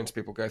experience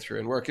people go through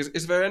in work,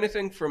 is there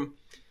anything from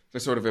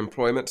the sort of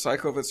employment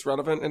cycle that's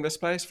relevant in this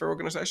space for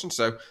organizations?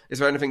 So is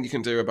there anything you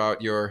can do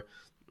about your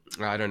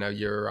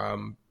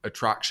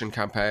attraction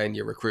campaign,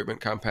 your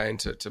recruitment campaign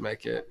to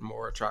make it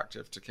more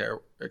attractive to care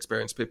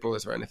experienced people?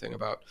 Is there anything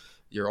about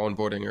your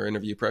onboarding or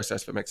interview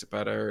process that makes it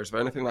better? Is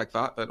there anything like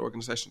that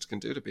organizations can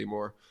do to be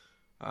more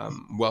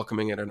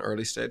welcoming at an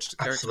early stage to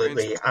care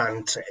Absolutely.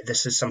 And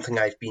this is something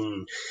I've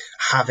been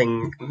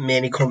having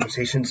many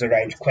conversations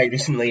around quite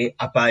recently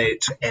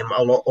about.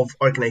 A lot of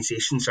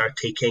organizations are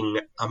taking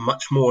a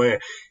much more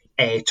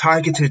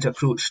targeted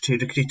approach to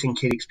recruiting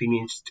care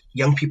experienced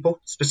young people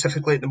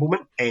specifically at the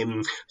moment.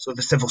 So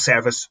the civil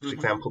service, for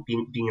example,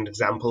 being an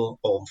example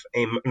of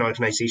an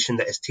organisation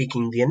that is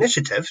taking the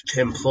initiative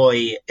to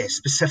employ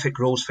specific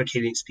roles for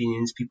care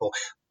experienced people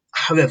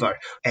However,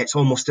 it's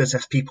almost as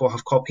if people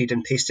have copied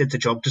and pasted the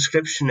job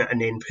description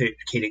and then put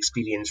care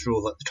experience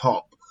role at the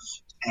top.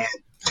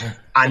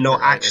 And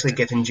not actually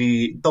giving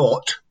due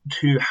thought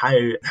to how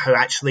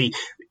actually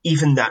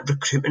even that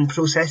recruitment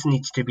process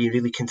needs to be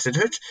really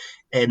considered.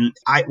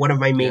 One of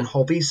my main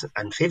hobbies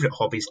and favourite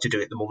hobbies to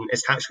do at the moment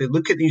is to actually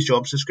look at these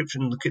job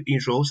descriptions, look at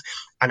these roles,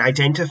 and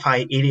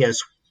identify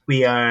areas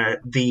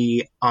where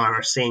they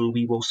are saying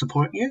we will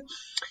support you.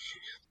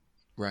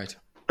 Right.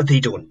 They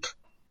don't.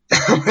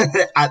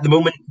 At the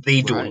moment,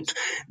 they don't. Right.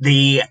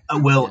 They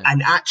will,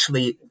 and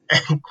actually,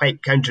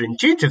 quite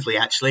counterintuitively,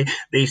 actually,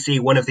 they say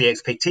one of the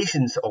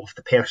expectations of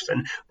the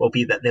person will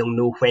be that they'll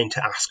know when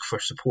to ask for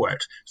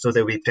support. So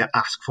they'll be able to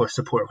ask for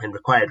support when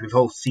required. We've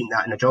all seen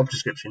that in a job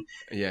description.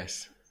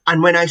 Yes.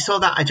 And when I saw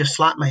that, I just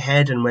slapped my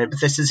head and went, but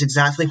this is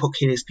exactly what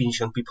care experienced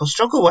young people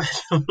struggle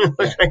with.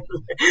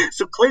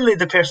 So clearly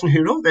the person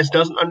who wrote this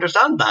doesn't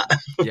understand that.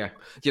 Yeah.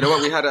 You know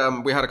what?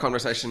 We had a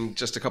conversation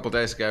just a couple of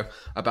days ago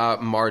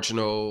about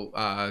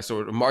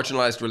sort of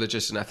marginalized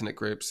religious and ethnic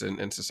groups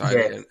in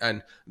society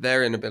and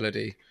their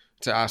inability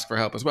to ask for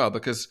help as well,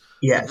 because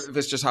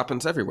this just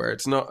happens everywhere.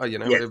 It's not,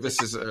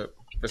 this is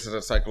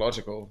a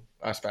psychological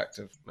aspect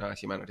of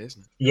humanity,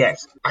 isn't it?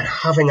 Yes. And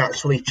having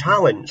actually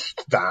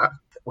challenged that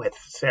with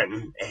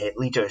certain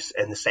leaders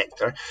in the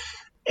sector,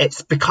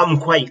 it's become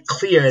quite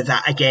clear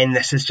that, again,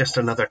 this is just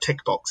another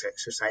tick box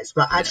exercise.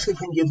 But actually,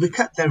 when you look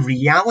at the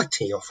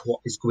reality of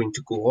what is going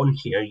to go on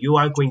here, you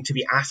are going to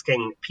be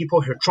asking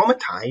people who are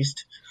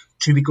traumatized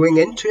to be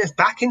going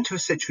back into a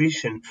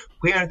situation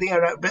where they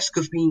are at risk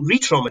of being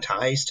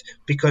re-traumatized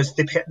because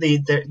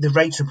the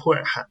right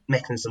support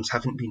mechanisms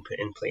haven't been put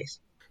in place.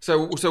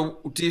 So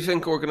do you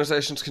think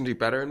organizations can do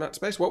better in that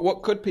space?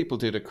 What could people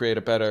do to create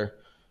a better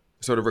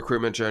sort of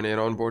recruitment journey and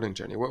onboarding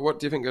journey? What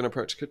do you think an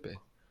approach could be?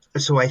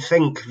 So I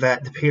think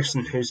that the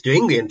person who's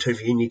doing the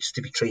interview needs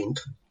to be trained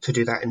to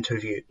do that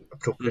interview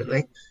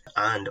appropriately,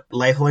 and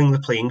leveling the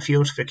playing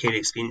field for care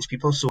experienced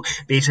people. So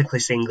basically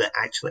saying that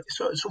actually,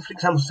 so for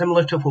example,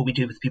 similar to what we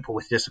do with people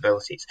with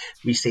disabilities,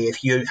 we say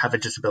if you have a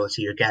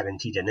disability, you're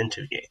guaranteed an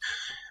interview.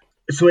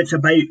 So it's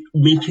about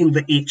making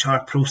the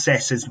HR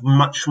processes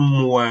much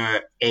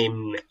more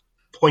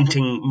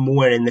pointing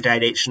more in the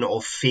direction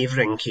of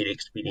favouring care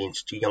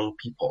experience to young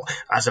people,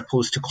 as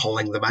opposed to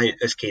calling them out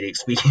as care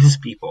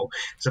experienced people.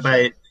 It's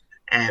about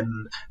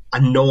a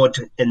nod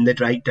in the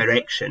right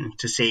direction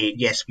to say,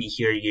 yes, we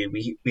hear you,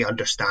 we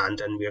understand,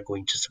 and we are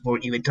going to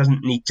support you. It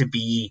doesn't need to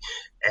be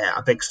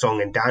a big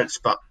song and dance,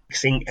 but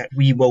saying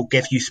we will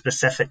give you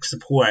specific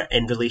support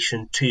in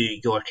relation to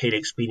your care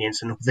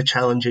experience and the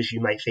challenges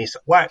you might face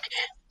at work,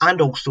 and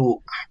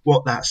also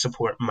what that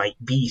support might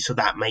be. So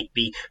that might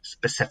be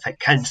specific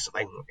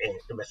counselling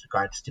with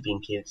regards to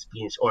being care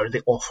experienced, or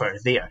the offer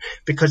there,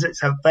 because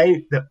it's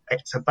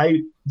about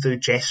the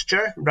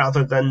gesture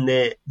rather than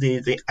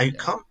the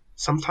outcome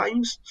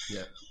sometimes.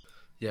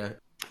 Yeah.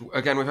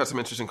 Again, we've had some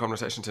interesting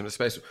conversations in the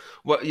space.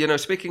 Well,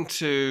 speaking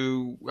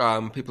to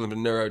people in the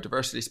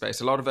neurodiversity space,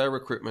 a lot of their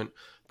recruitment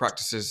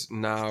practices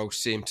now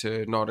seem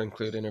to not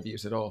include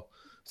interviews at all.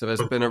 So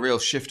there's been a real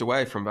shift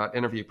away from that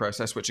interview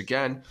process, which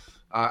again,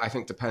 I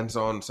think depends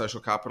on social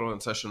capital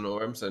and social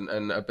norms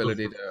and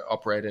ability to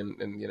operate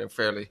in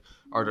fairly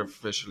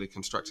artificially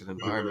constructed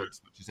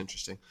environments, which is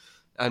interesting.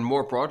 And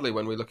more broadly,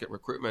 when we look at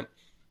recruitment,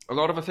 a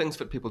lot of the things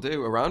that people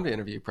do around the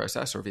interview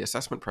process or the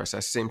assessment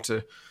process seem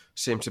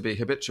to be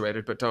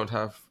habituated, but don't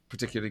have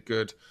particularly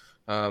good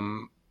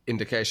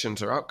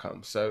indications or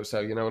outcomes. So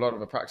a lot of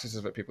the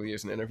practices that people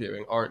use in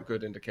interviewing aren't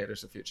good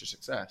indicators of future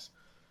success,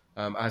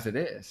 as it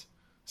is.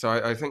 So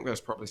I think there's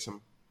probably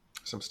some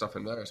stuff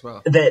in there as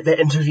well. The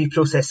interview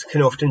process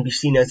can often be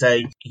seen as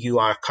you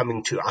are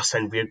coming to us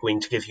and we're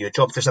going to give you a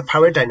job. There's a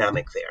power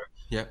dynamic there.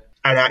 Yeah.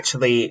 And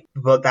actually,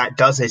 what that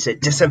does is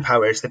it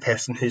disempowers the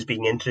person who's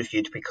being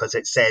interviewed, because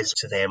it says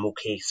to them,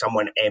 okay,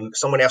 someone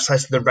else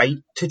has the right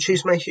to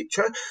choose my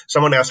future.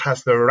 Someone else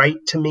has the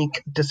right to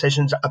make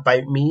decisions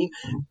about me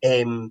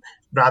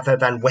rather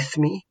than with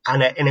me.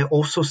 And it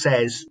also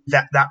says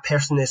that that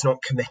person is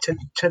not committed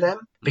to them,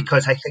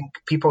 because I think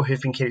people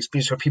who've been care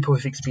experienced or people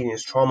who've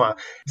experienced trauma,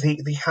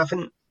 they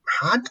haven't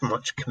had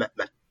much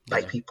commitment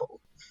by people.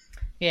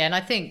 Yeah, and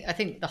I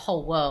think the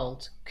whole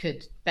world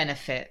could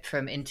benefit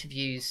from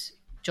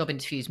job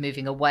interviews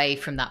moving away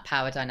from that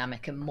power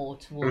dynamic and more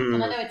towards.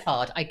 And I know it's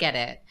hard. I get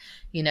it.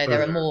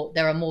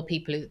 There are more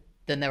people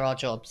than there are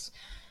jobs,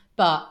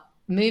 but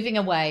moving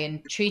away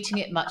and treating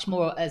it much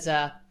more as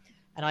and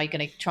I'm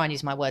going to try and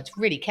use my words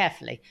really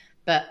carefully,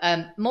 but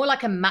more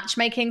like a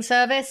matchmaking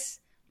service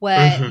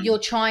where you're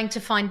trying to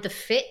find the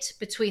fit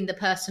between the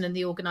person and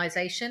the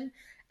organization.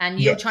 And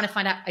you're trying to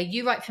find out, are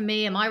you right for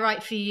me? Am I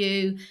right for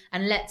you?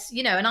 And let's,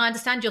 and I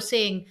understand you're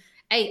seeing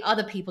 8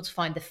 other people to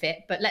find the fit,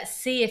 but let's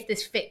see if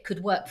this fit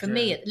could work for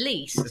me at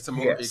least,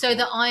 so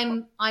that I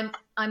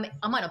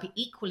might not be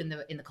equal in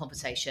the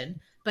conversation,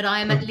 but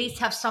I am at least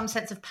have some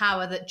sense of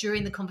power that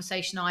during the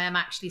conversation I am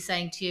actually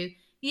saying to you,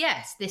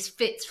 yes, this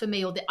fits for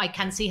me, or I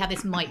can see how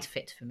this might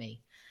fit for me.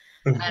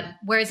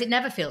 Whereas it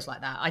never feels like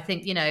that. I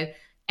think,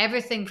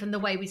 everything from the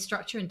way we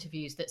structure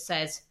interviews that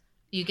says,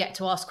 you get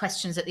to ask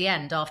questions at the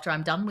end after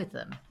I'm done with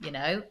them. You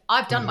know,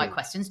 I've done my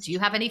questions. Do you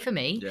have any for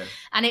me? Yeah.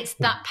 And it's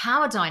that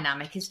power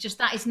dynamic is just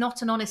that is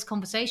not an honest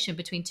conversation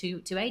between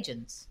two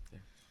agents.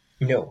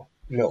 No.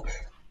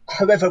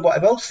 However, what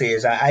I will say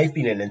is that I've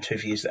been in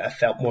interviews that have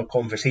felt more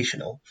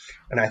conversational,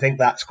 and I think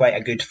that's quite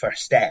a good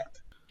first step.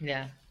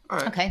 Yeah. All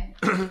right. Okay.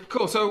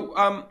 Cool. So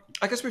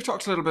I guess we've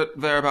talked a little bit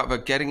there about the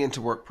getting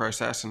into work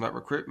process and that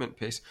recruitment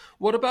piece.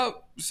 What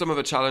about some of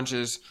the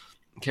challenges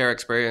care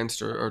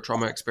experienced or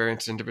trauma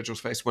experienced individuals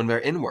face when they're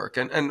in work?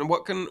 And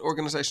what can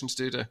organizations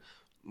do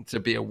to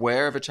be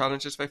aware of the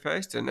challenges they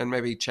faced and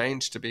maybe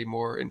change to be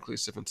more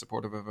inclusive and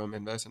supportive of them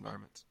in those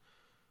environments?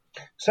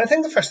 So I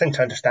think the first thing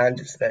to understand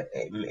is that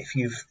if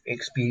you've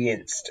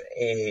experienced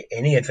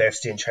any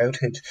adversity in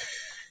childhood,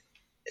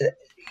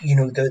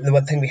 the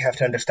one thing we have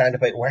to understand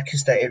about work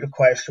is that it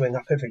requires showing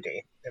up every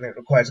day and it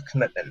requires a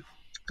commitment.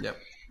 Yep.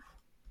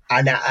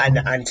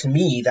 And to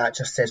me, that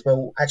just says,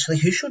 well, actually,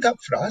 who showed up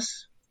for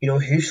us?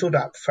 Who showed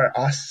up for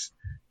us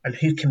and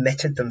who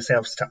committed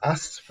themselves to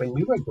us when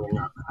we were growing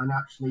up? And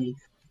actually,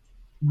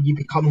 we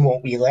become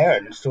what we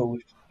learn. So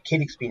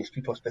care experienced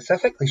people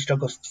specifically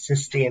struggle to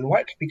stay in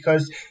work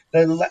because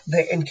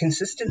the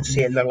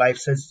inconsistency in their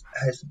lives has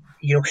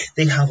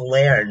they have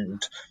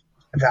learned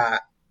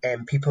that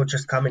people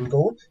just come and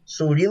go.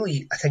 So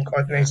really, I think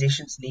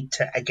organisations need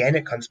to, again,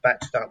 it comes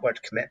back to that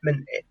word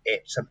commitment.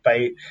 It's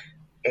about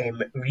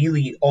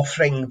really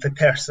offering the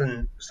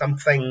person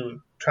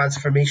something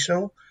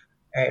transformational,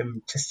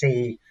 to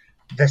say,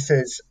 this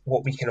is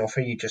what we can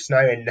offer you just now,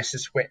 and this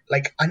is where,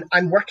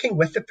 and working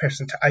with the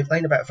person to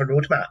outline a bit of a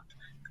roadmap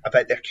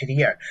about their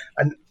career,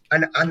 and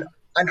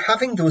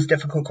having those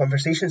difficult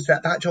conversations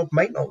that job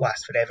might not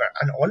last forever,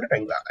 and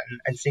honouring that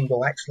and saying,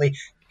 well, actually,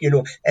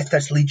 if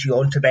this leads you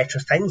on to better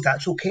things,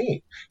 that's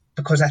okay.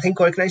 Because I think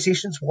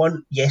organisations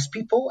want yes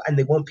people, and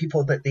they want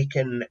people that they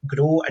can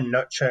grow and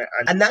nurture,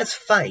 and that's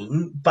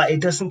fine, but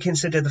it doesn't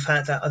consider the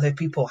fact that other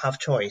people have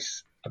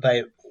choice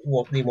about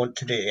what they want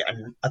to do,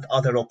 and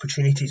other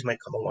opportunities might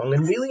come along,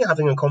 and really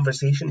having a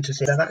conversation to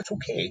say that that's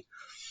okay,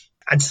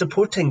 and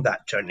supporting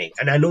that journey.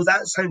 And I know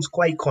that sounds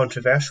quite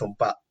controversial,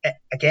 but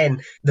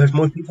again, there's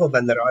more people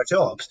than there are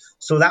jobs,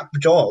 so that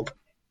job,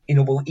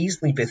 will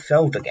easily be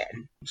filled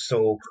again.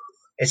 So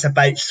it's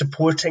about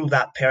supporting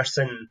that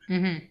person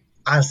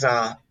as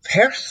a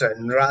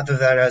person rather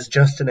than as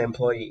just an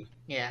employee.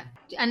 Yeah.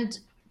 And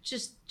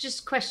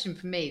just question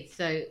for me.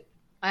 So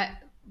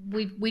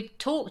we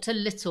talked a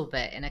little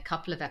bit in a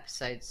couple of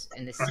episodes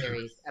in this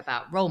series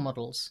about role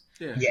models.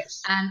 Yeah.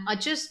 Yes. And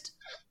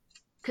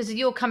because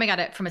you're coming at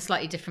it from a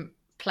slightly different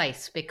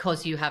place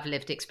because you have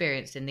lived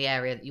experience in the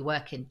area that you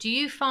work in. Do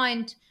you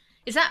find,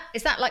 is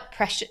that like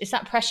pressure? Is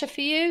that pressure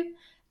for you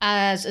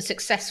as a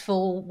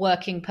successful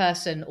working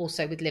person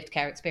also with lived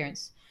care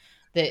experience?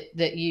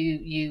 That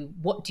you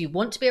what do you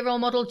want to be a role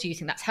model? Do you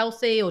think that's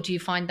healthy, or do you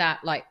find that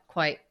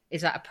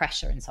is that a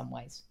pressure in some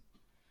ways?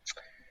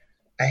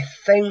 I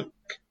think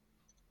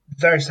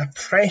there's a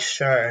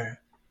pressure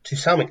to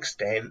some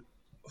extent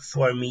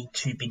for me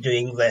to be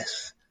doing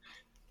this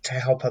to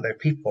help other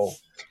people.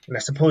 And I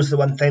suppose the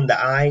one thing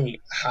that I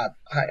had,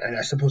 and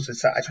I suppose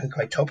it's actually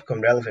quite topical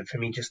and relevant for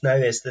me just now,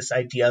 is this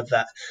idea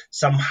that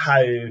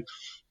somehow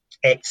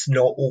it's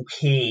not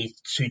okay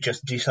to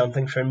just do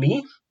something for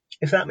me,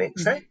 if that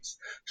makes sense.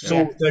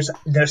 So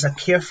there's a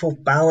careful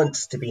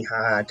balance to be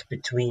had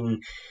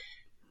between,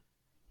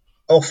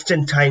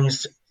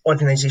 oftentimes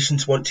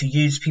organisations want to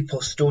use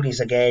people's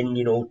stories again,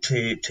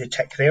 to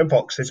tick their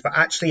boxes, but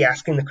actually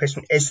asking the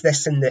question, is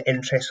this in the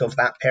interest of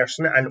that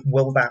person, and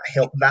will that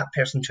help that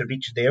person to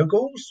reach their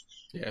goals?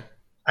 Yeah.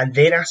 And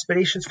their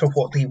aspirations for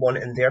what they want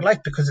in their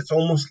life? Because it's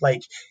almost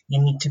like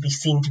you need to be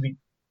seen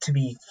to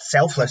be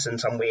selfless in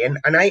some way. And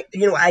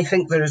I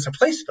think there is a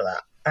place for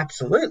that,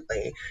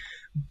 absolutely.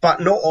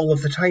 But not all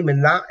of the time,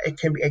 and that it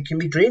can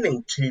be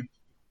draining to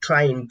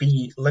try and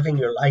be living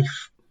your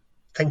life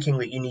thinking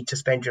that you need to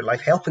spend your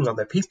life helping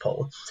other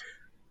people.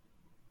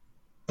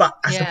 But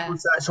I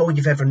suppose that's all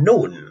you've ever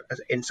known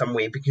in some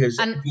way, because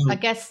I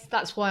guess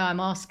that's why I'm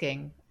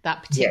asking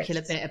that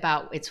particular bit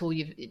about it's all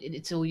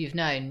you've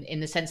known, in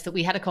the sense that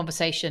we had a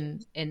conversation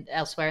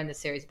elsewhere in the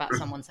series about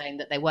someone saying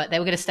that they were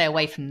going to stay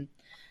away from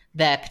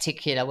their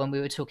particular, when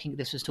we were talking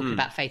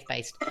about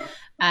faith-based,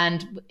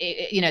 and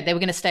they were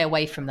going to stay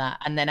away from that,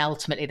 and then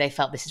ultimately they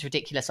felt, this is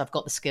ridiculous, I've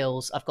got the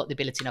skills, I've got the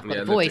ability, and I've got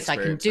the voice, I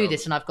can do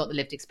this, and I've got the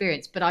lived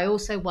experience. But I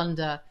also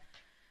wonder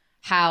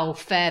how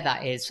fair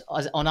that is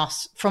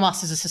from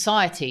us as a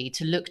society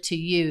to look to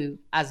you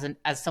as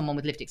someone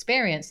with lived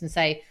experience and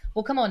say,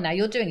 well, come on now,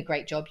 you're doing a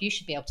great job, you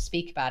should be able to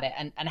speak about it,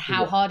 and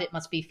how hard it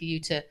must be for you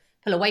to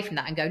pull away from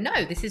that and go,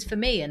 no, this is for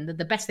me, and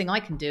the best thing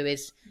I can do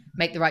is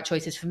make the right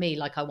choices for me,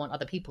 like I want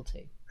other people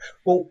to.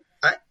 Well,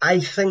 I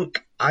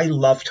think I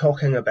love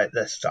talking about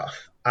this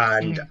stuff,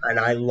 and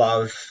I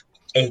love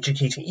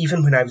educating,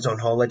 even when I was on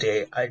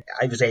holiday,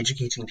 I was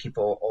educating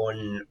people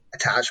on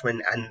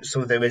attachment. And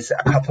so there was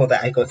a couple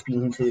that I got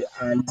speaking to,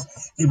 and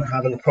they were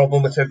having a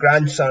problem with their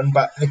grandson,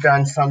 but the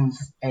grandson's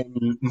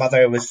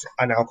mother was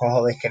an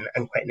alcoholic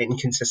and quite an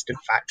inconsistent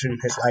factor in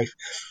his life.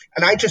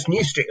 And I just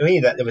knew straight away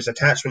that there was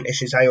attachment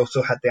issues. I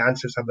also had the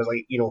answers. I was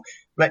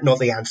like, not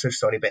the answers,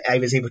 sorry, but I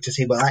was able to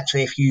say, well,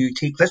 actually, if you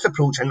take this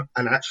approach and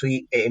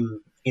actually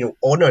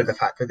honour the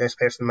fact that this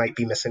person might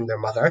be missing their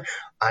mother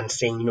and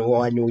saying,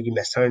 I know you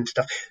miss her and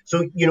stuff.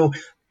 So,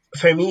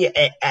 for me,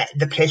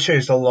 the pressure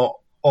is a lot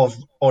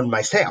on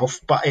myself,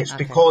 but it's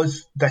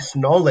because this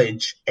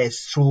knowledge is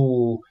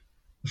so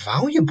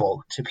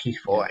valuable to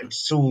people and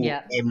so,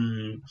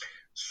 and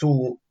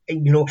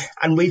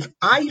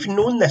I've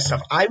known this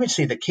stuff. I would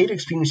say that care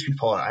experienced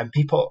people and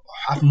people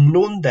have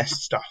known this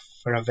stuff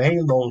for a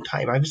very long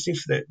time. I would say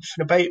for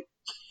about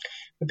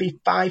maybe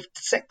 5,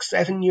 6,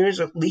 7 years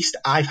at least,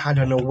 I've had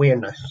an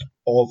awareness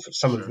of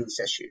some of these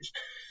issues.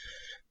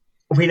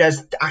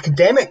 Whereas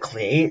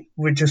academically,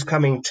 we're just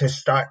coming to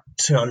start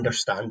to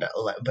understand it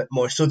a little bit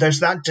more. So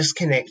there's that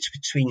disconnect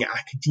between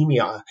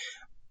academia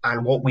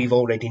and what we've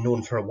already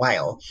known for a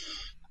while.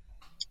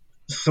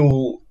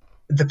 So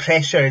the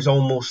pressure is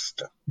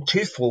almost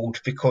twofold,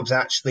 because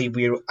actually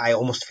I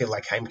almost feel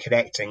like I'm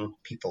correcting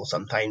people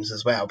sometimes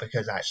as well,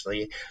 because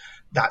actually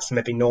that's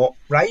maybe not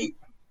right,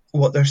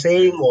 what they're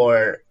saying,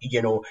 or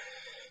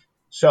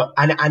so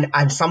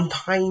and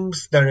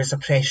sometimes there is a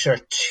pressure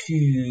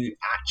to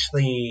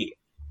actually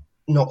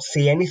not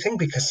say anything,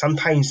 because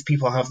sometimes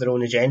people have their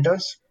own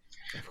agendas,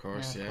 of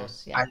course,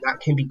 and that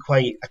can be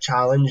quite a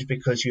challenge,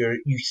 because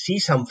you see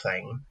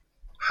something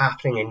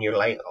happening and you're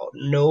like, oh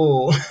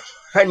no,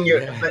 and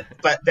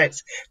but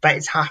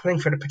it's happening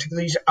for a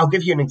particular reason. I'll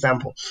give you an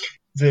example.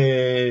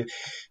 There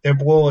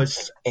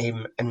was,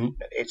 and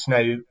it's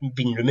now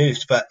been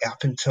removed, but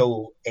up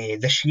until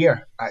this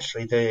year,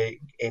 actually, the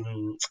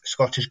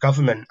Scottish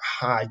Government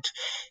had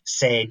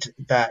said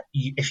that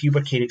if you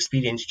were care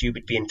experienced, you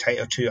would be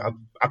entitled to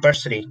a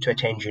bursary to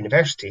attend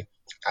university,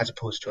 as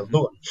opposed to a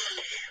loan,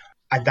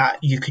 and that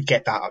you could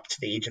get that up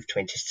to the age of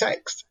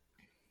 26.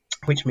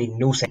 Which made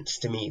no sense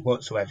to me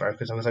whatsoever,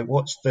 because I was like,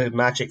 what's the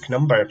magic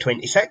number,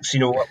 26?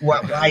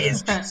 Why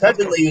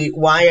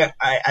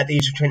at the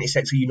age of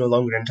 26 are you no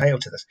longer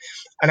entitled to this?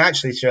 And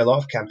actually, through a lot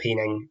of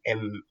campaigning,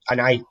 and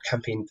I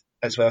campaigned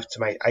as well,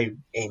 I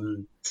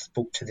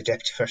spoke to the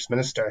Deputy First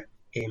Minister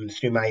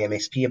through my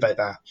MSP about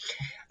that.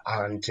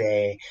 And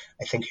I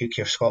think Who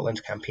Cares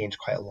Scotland campaigned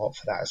quite a lot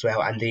for that as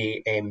well. And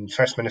the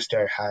First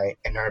Minister,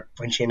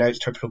 when she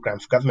announced her programme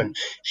for government,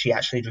 she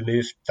actually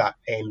removed that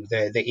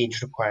the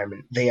age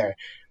requirement there.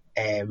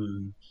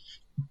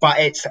 But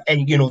it's,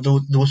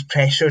 those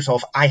pressures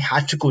of, I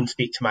had to go and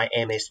speak to my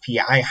MSP,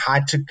 I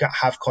had to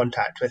have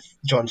contact with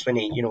John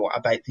Swinney,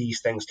 about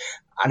these things,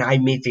 and I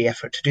made the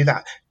effort to do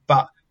that.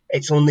 But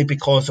it's only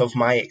because of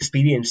my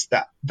experience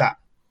that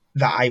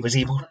I was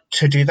able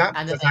to do that,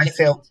 because I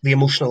felt the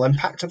emotional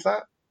impact of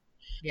that.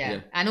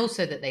 Yeah, and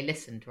also that they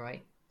listened,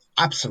 right?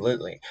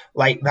 Absolutely.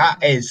 Like,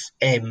 that is,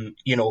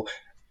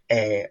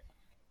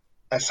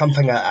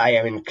 something that I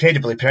am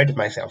incredibly proud of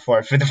myself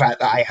for the fact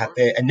that I had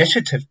the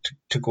initiative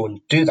to go and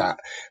do that.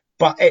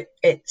 But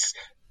it's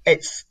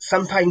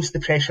sometimes the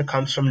pressure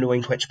comes from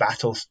knowing which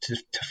battles to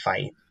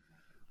fight.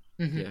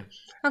 Mm-hmm. Yeah.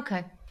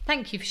 Okay.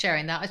 Thank you for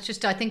sharing that.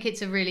 I think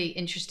it's a really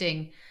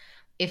interesting,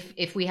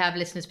 if we have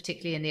listeners,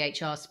 particularly in the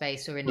HR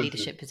space or in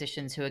leadership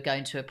positions, who are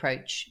going to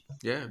approach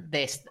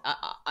this,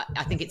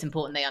 I think it's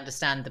important they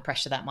understand the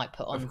pressure that might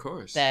put on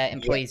their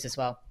employees as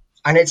well.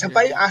 And it's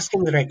about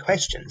asking the right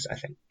questions, I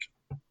think.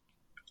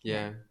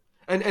 Yeah.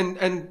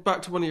 And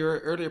back to one of your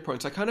earlier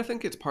points, I kind of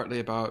think it's partly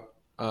about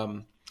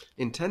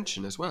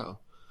intention as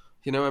well.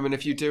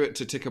 If you do it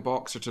to tick a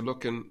box or to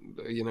look and,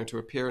 to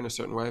appear in a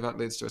certain way, that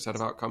leads to a set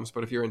of outcomes.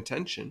 But if your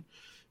intention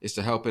is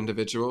to help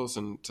individuals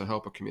and to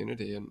help a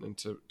community and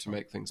to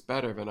make things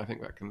better, then I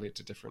think that can lead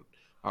to different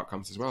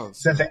outcomes as well.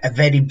 So. It's a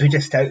very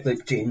Buddhist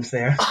outlook, James,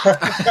 there.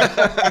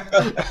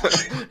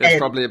 It's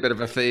probably a bit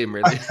of a theme,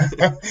 really.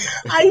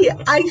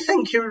 I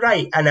think you're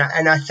right. And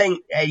I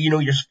think,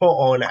 you're spot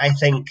on. I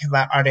think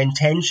that our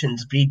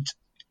intentions breed,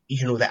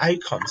 the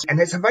outcomes. And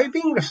it's about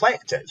being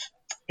reflective.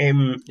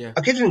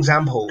 I'll give you an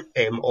example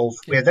of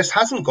where this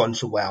hasn't gone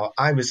so well.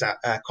 I was at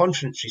a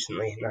conference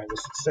recently, and I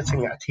was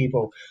sitting at a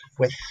table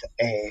with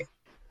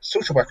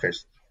social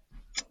workers.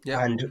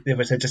 Yeah. And there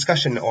was a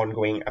discussion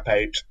ongoing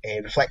about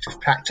reflective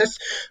practice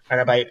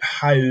and about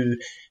how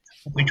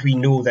would we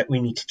know that we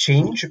need to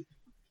change.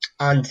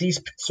 And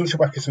these social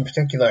workers in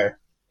particular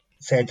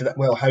said that,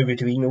 well, how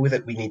would we know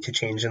that we need to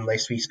change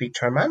unless we speak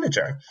to our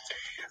manager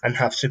and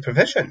have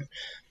supervision?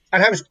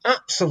 And I was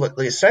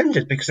absolutely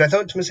astounded, because I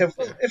thought to myself,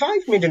 well, if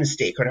I've made a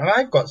mistake or if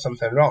I've got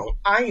something wrong,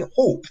 I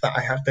hope that I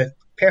have the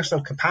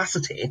personal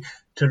capacity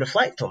to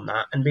reflect on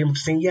that and be able to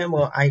say,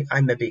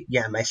 I maybe,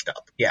 messed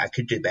up. I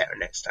could do better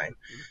next time.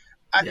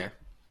 And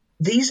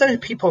these are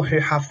people who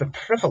have the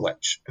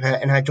privilege,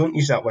 and I don't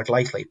use that word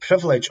lightly,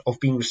 privilege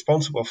of being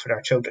responsible for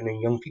our children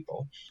and young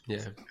people.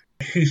 Yeah.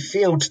 who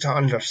failed to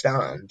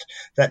understand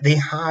that they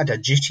had a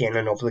duty and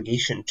an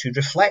obligation to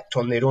reflect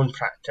on their own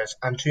practice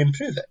and to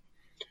improve it.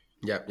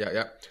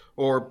 Yeah.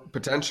 Or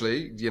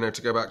potentially,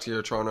 to go back to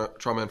your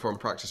trauma-informed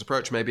practice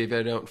approach, maybe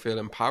they don't feel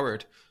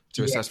empowered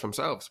to assess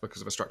themselves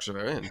because of a structure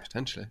they're in,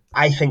 potentially.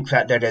 I think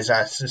that there is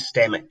a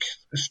systemic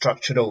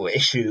structural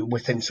issue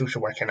within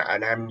social work, and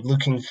I'm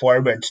looking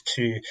forward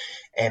to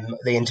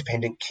the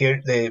independent care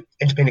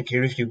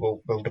review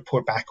will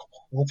report back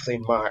hopefully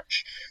in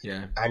March,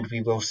 and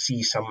we will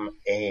see some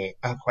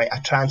quite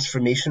a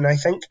transformation, I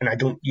think. And I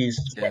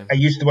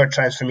use the word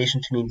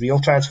transformation to mean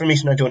real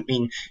transformation. I don't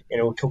mean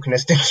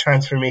tokenistic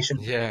transformation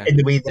in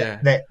the way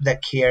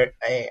that care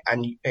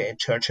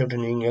to our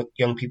children and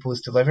young people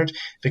is delivered,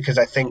 because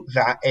I think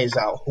that is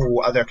a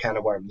whole other can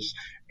of worms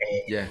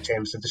in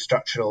terms of the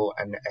structural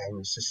and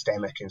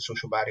systemic and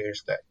social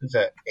barriers that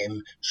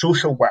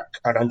social work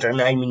are under.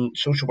 And I mean,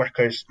 social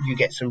workers, you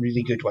get some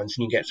really good ones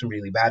and you get some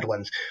really bad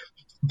ones.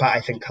 But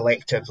I think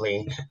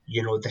collectively,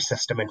 the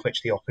system in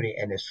which they operate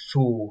in is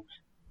so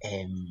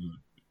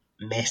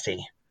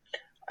messy.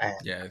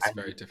 It's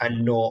very difficult.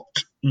 And not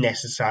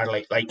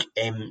necessarily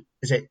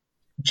is it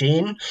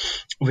Jane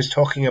was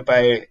talking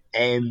about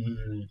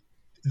the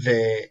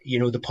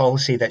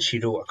policy that she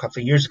wrote a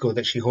couple of years ago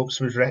that she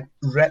hopes was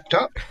ripped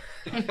up.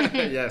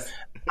 Yes.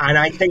 And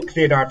I think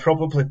there are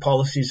probably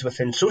policies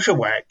within social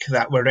work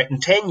that were written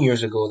 10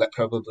 years ago that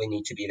probably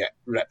need to be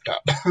ripped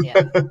up.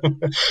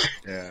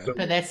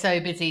 But they're so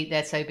busy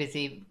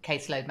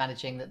caseload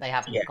managing that they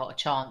haven't got a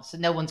chance.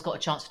 No one's got a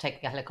chance for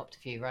taking a helicopter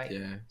view, right?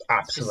 Yeah,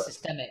 absolutely. It's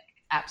systemic.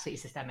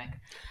 Absolutely systemic,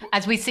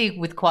 as we see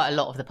with quite a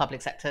lot of the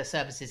public sector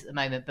services at the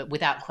moment. But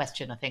without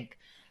question, I think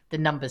the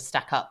numbers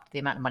stack up. The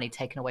amount of money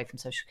taken away from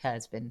social care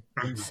has been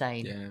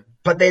insane. Yeah.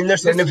 But then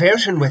there's an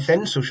aversion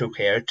within social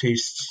care to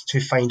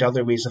find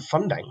other ways of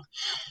funding.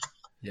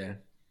 Yeah.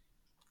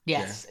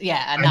 Yes.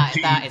 Yeah. And that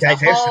is a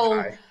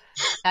whole...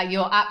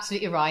 you're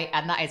absolutely right.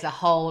 And that is a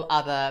whole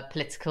other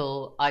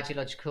political,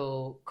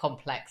 ideological,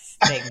 complex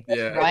thing.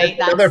 Right?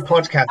 That's another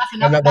podcast.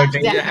 Another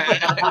day.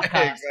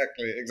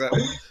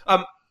 Exactly.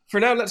 For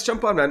now, let's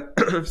jump on then.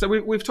 So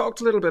we've talked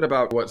a little bit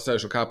about what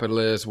social capital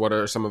is, what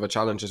are some of the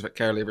challenges that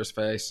care leavers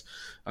face,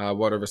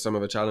 what are some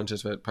of the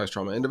challenges that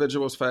post-trauma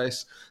individuals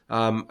face,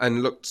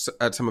 and looked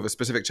at some of the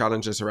specific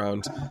challenges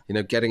around,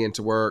 getting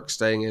into work,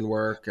 staying in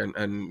work,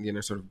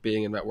 and sort of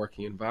being in that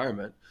working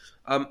environment.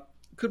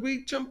 Could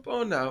we jump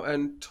on now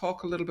and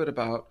talk a little bit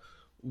about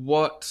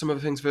what some of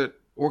the things that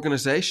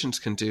organizations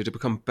can do to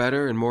become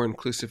better and more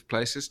inclusive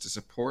places to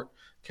support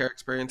care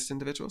experienced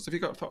individuals? Have you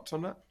got thoughts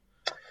on that?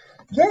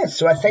 Yeah,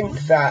 so I think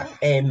that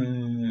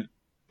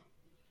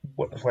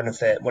one of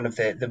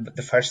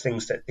the first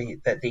things that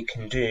they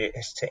can do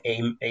is to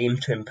aim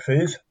to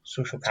improve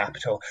social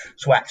capital.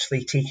 So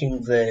actually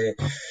taking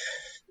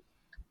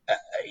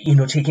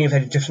taking a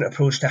very different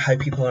approach to how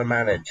people are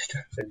managed.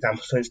 For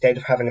example, so instead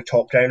of having a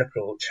top-down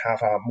approach,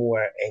 have a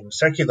more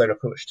circular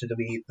approach to the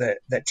way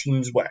that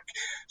teams work.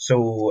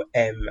 So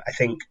I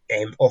think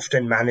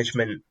often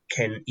management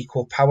can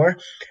equal power,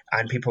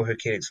 and people who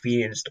are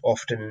experienced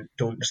often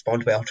don't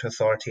respond well to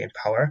authority and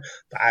power,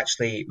 but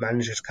actually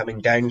managers coming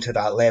down to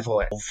that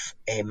level of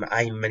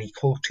I'm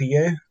unequal to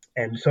you.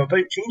 So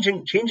about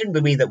changing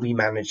the way that we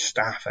manage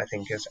staff, I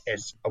think, is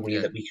a way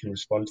that we can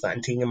respond to that,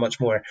 and taking a much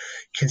more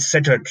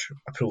considered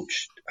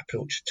approach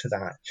to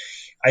that.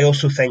 I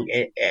also think,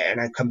 and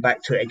I come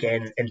back to it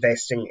again,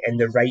 investing in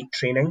the right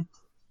training,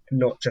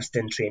 not just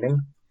in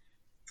training,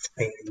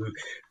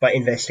 but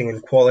investing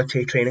in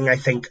quality training. I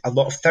think a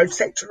lot of third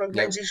sector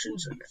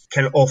organisations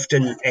can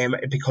often,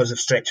 because of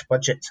stretched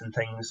budgets and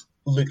things,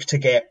 look to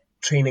get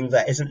training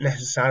that isn't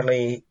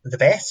necessarily the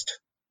best.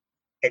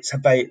 It's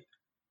about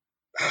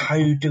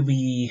how do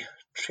we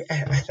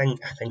I think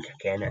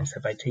again it's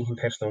about taking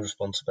personal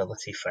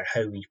responsibility for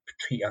how we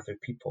treat other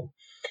people,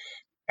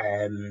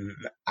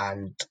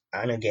 and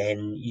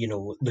again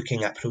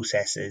looking at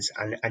processes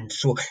and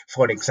so,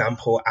 for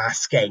example,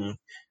 asking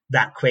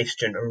that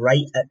question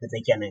right at the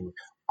beginning: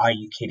 are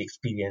you care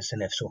experienced,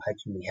 and if so, how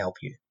can we help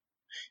you?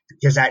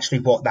 Because actually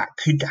what that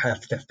could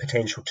have the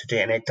potential to do,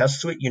 and it does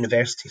so at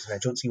universities, and I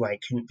don't see why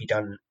it couldn't be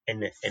done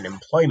in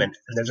employment.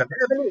 And there's a bit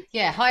of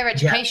an... higher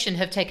education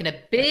have taken a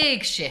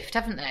big shift,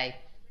 haven't they?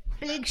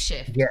 Big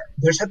shift. Yeah,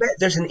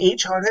 there's an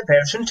HR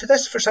aversion to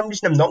this for some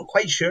reason. I'm not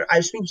quite sure. I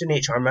was speaking to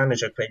an HR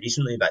manager quite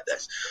recently about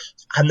this,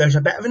 and there's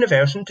a bit of an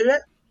aversion to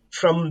it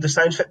from the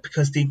sound of it,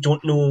 because they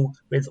don't know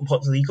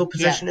what the legal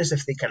position is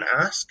if they can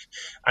ask,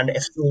 and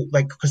if so,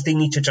 because they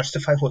need to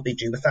justify what they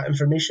do with that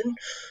information.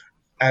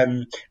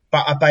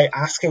 But about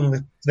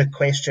asking the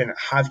question,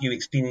 have you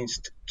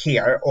experienced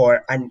care,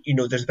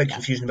 there's a big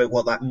confusion about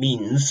what that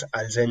means,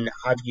 as in,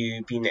 have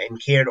you been in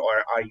care,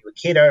 or are you a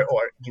carer,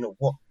 or,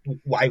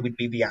 why would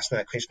we be asking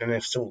that question, and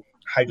if so,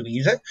 how do we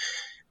use it?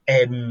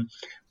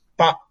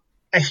 But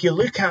if you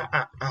look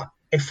at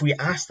if we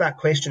ask that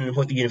question and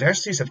what the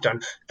universities have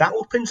done, that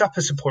opens up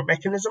a support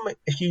mechanism.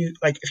 If you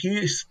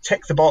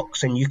tick the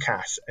box in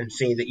UCAS and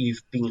say that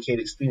you've been care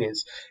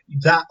experienced,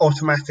 that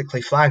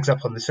automatically flags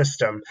up on the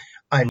system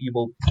and you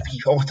will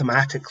be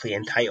automatically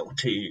entitled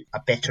to a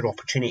better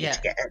opportunity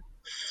to get in,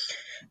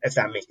 if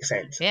that makes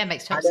sense. Yeah, it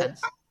makes total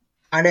sense.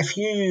 And if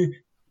you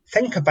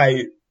think about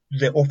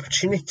the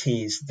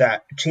opportunities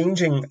that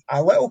changing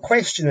a little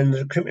question in the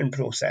recruitment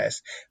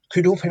process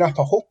could open up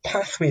a whole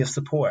pathway of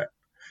support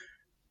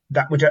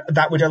that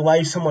would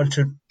allow someone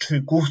to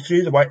go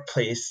through the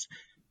workplace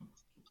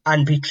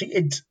and be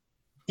treated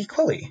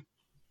equally.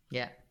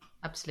 Yeah,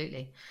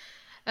 absolutely.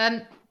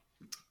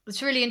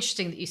 It's really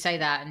interesting that you say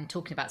that, and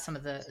talking about some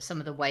of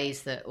the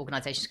ways that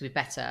organisations could be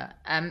better.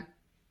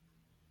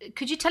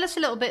 Could you tell us a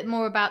little bit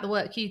more about the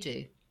work you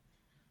do?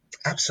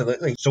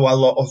 Absolutely. So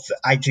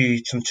I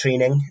do some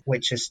training,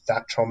 which is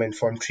that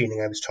trauma-informed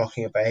training I was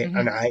talking about,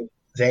 and I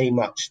very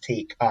much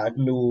take a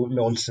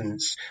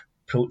no-nonsense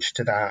approach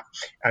to that.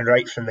 And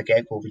right from the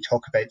get-go, we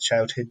talk about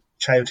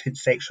childhood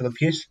sexual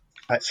abuse.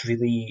 That's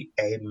really,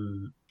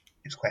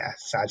 it's quite a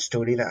sad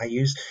story that I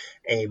use.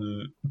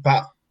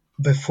 But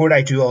before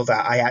I do all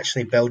that, I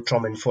actually build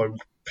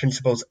trauma-informed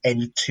principles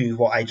into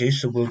what I do.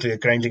 So we'll do a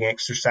grounding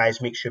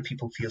exercise, make sure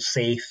people feel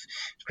safe,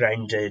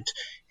 grounded,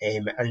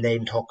 and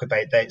then talk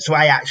about that. So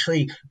I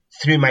actually,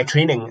 through my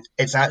training,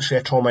 it's actually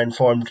a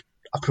trauma-informed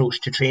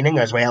approach to training,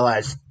 as well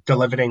as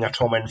delivering a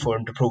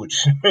trauma-informed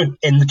approach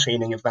in the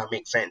training, if that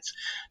makes sense.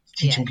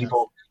 Teaching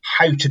people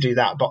how to do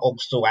that, but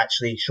also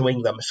actually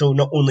showing them. So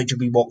not only do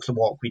we walk the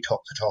walk, we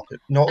talk the talk.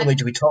 Not only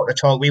do we talk the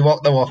talk, we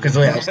walk the walk as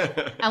well.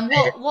 And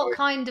what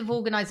kind of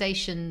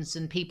organisations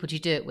and people do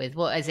you do it with?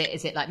 What is it?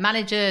 Is it like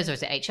managers, or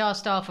is it HR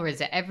staff, or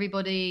is it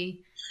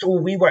everybody? So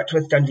we worked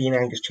with Dundee and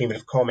Angus Chamber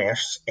of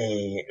Commerce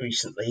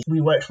recently.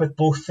 We worked with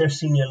both their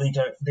senior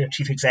leader, their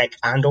chief exec,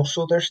 and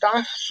also their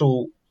staff.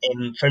 So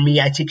for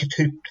me, I take a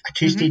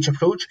two-stage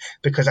approach,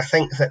 because I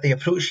think that the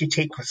approach you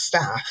take with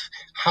staff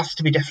has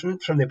to be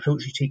different from the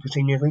approach you take with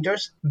senior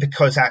leaders,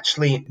 because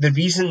actually the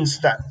reasons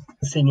that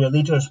senior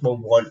leaders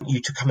will want you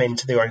to come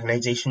into the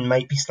organisation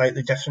might be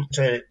slightly different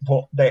to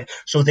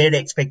so their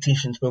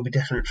expectations will be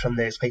different from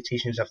the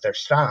expectations of their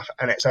staff,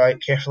 and it's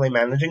about carefully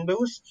managing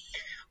those.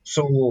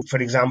 So, for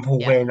example,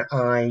 when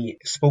I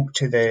spoke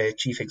to the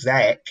chief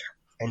exec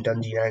in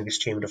Dundee and Angus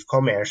Chamber of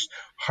Commerce,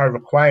 her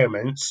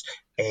requirements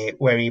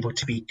were able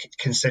to be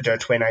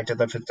considered when I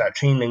delivered that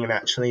training, and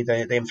actually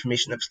the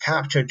information that was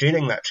captured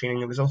during that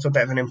training, it was also a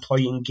bit of an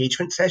employee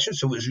engagement session.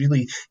 So it was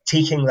really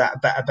taking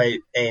that bit about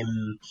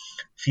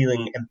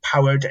feeling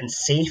empowered and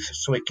safe.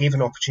 So it gave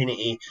an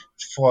opportunity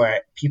for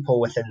people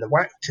within the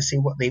work to say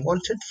what they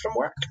wanted from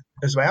work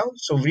as well.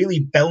 So really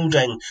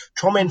building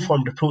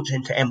trauma-informed approach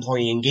into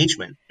employee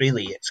engagement.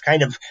 Really, it's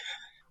kind of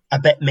a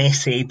bit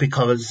messy,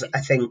 because I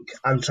think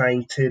I'm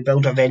trying to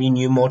build a very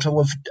new model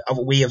of a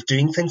way of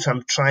doing things.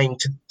 I'm trying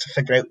to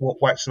figure out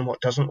what works and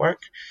what doesn't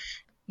work.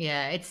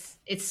 Yeah,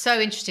 it's so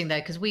interesting though,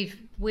 because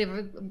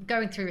we're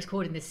going through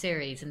recording this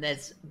series, and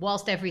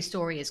whilst every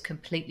story is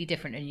completely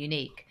different and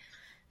unique,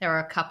 there are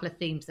a couple of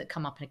themes that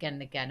come up again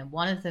and again. And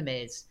one of them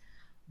is,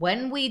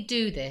 when we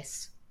do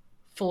this,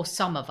 for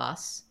some of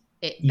us,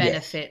 it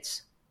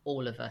benefits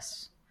all of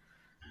us.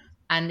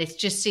 And this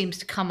just seems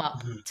to come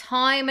up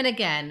time and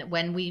again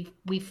when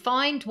we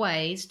find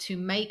ways to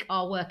make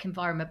our work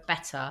environment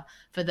better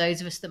for those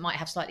of us that might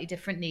have slightly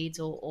different needs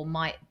or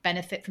might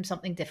benefit from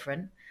something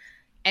different.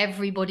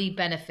 Everybody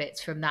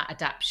benefits from that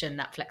adaptation,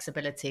 that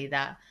flexibility,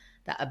 that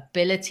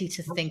ability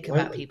to think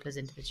about people as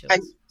individuals.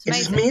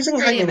 It's amazing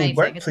how many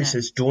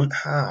workplaces don't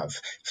have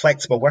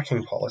flexible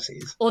working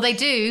policies. Or they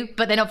do,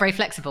 but they're not very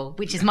flexible,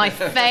 which is my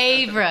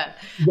favourite.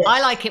 Yes.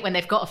 I like it when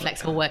they've got a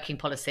flexible working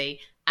policy,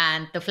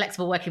 and the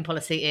flexible working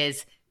policy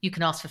is you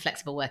can ask for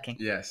flexible working.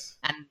 Yes.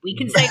 And we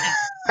can say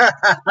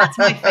that. That's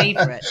my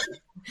favourite.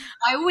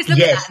 I always look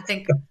at that and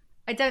think,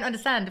 I don't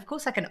understand. Of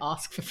course I can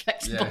ask for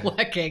flexible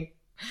working.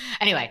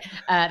 Anyway,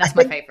 that's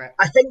my favourite.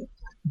 I think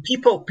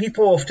people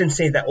often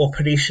say that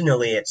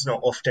operationally it's not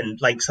often,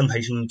 like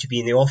sometimes you need to be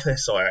in the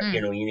office, or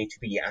you need to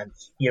be,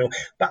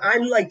 but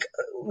I'm like,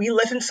 we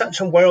live in such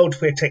a world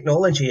where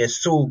technology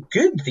is so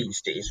good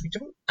these days, we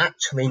don't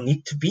actually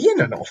need to be in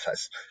an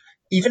office.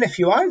 Even if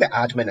you are the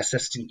admin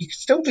assistant, you can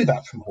still do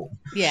that from home.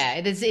 Yeah,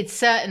 it's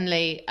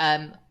certainly,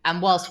 and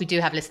whilst we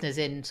do have listeners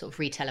in sort of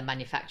retail and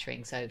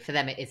manufacturing, so for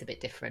them it is a bit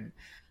different.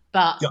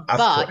 But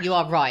you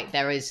are right.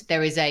 There is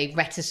a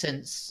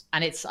reticence,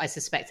 and it's, I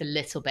suspect, a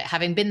little bit,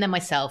 having been there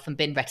myself and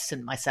been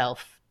reticent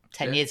myself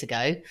 10 years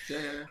ago.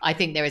 I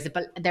think there is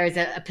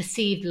a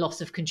perceived loss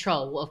of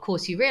control. What of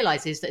course you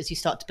realise is that as you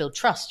start to build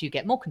trust, you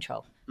get more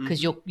control,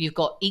 because you've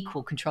got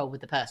equal control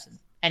with the person.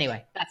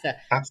 Anyway,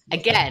 that's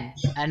again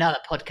another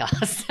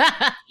podcast.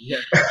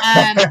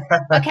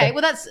 Okay,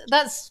 well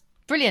that's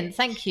brilliant.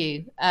 Thank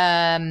you.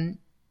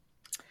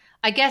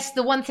 I guess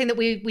the one thing that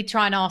we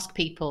try and ask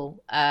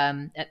people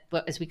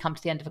as we come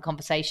to the end of a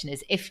conversation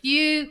is, if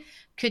you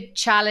could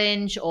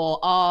challenge or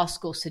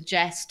ask or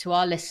suggest to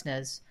our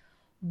listeners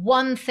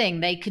one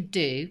thing they could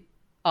do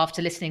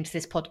after listening to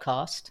this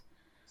podcast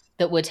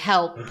that would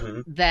help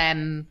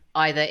them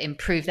either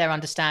improve their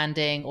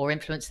understanding or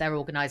influence their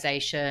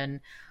organisation,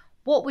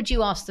 what would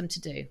you ask them to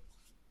do?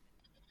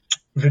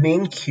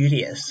 Remain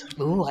curious.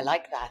 Ooh, I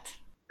like that.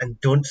 and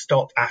don't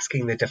stop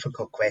asking the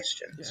difficult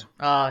questions.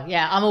 Oh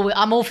yeah,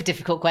 I'm all for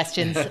difficult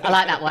questions. I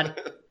like that one.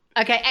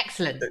 Okay,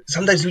 excellent.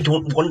 Sometimes we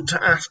don't want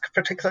to ask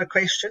particular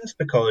questions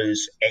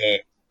because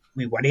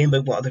we worry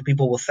about what other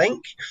people will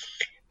think.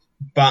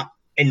 But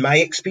in my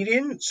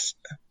experience,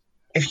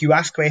 if you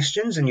ask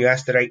questions and you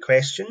ask the right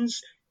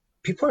questions,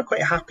 people are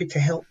quite happy to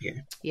help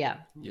you. Yeah.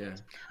 Yeah.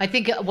 I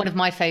think one of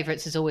my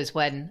favourites is always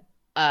when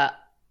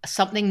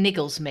something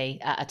niggles me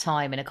at a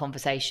time in a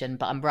conversation,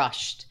 but I'm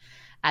rushed.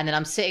 And then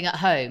I'm sitting at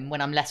home when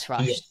I'm less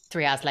rushed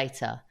 3 hours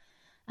later.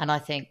 And I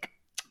think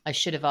I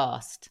should have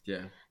asked.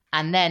 Yeah.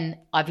 And then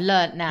I've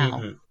learnt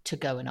now to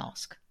go and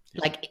ask.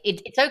 Like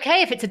it's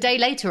okay if it's a day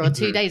later or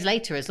 2 days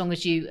later, as long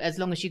as you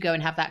go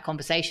and have that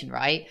conversation,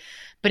 right?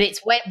 But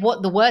it's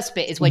what the worst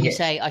bit is when you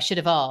say I should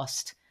have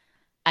asked,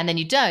 and then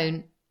you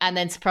don't, and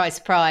then surprise,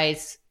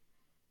 surprise,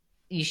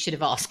 you should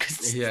have asked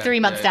because 3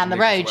 months down the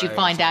road you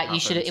find out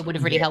it would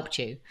have really helped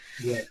you.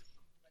 Yeah.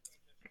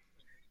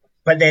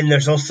 But then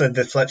there's also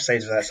the flip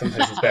side of that.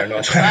 Sometimes it's better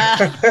not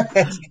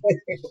to.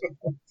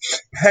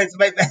 It's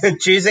about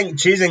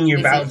choosing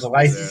your battles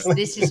wisely.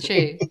 This is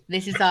true.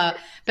 This is our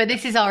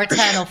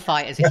eternal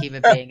fight as a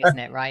human being, isn't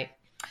it? Right.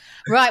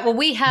 Well,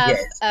 we have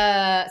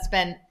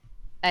spent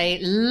a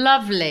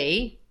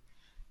lovely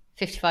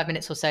 55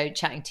 minutes or so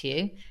chatting to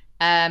you.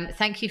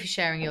 Thank you for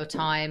sharing your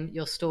time,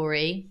 your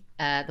story,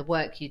 the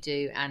work you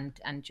do, and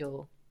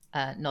your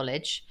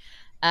knowledge.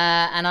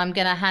 And I'm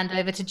going to hand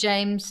over to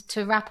James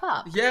to wrap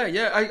up.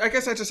 Yeah. I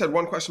guess I just had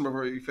one question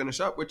before we finish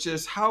up, which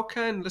is how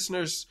can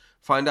listeners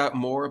find out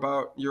more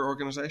about your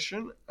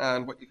organization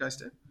and what you guys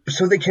do?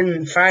 So they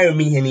can fire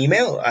me an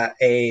email at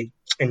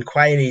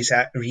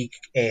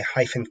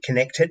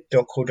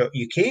inquiries@re-connected.co.uk.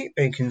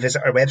 You can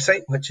visit our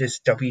website, which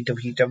is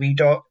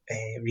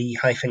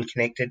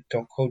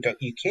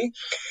www.re-connected.co.uk.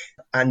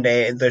 And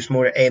there's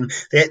more.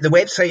 The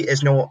website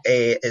is not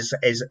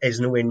is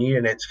nowhere near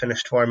in its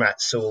finished format.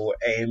 So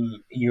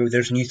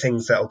there's new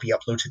things that will be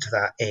uploaded to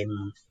that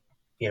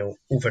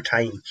over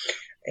time.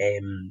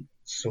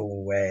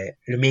 So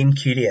remain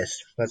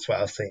curious. That's what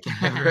I'll say.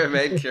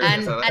 Remain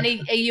curious.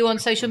 And are you on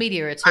social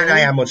media at all? And I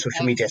am on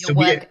social media. So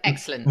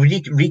excellent.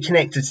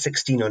 Reconnected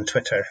 16 on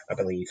Twitter, I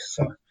believe.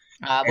 So.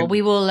 Well,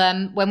 we will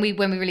when we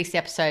release the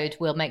episode,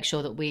 we'll make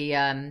sure that we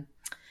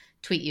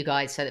tweet you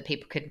guys so that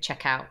people can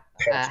check out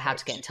how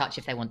to get in touch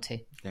if they want to.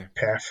 Yeah,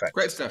 perfect.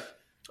 Great stuff.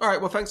 All right.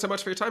 Well, thanks so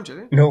much for your time,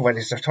 Julian. No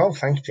worries at all.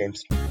 Thank you,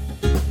 James.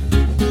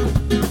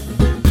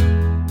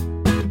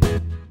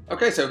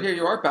 Okay, so here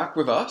you are back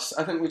with us.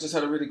 I think we just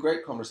had a really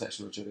great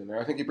conversation with Julian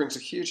there. I think he brings a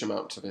huge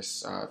amount to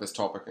this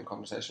topic and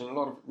conversation, and a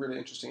lot of really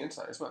interesting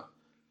insight as well.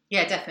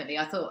 Yeah, definitely.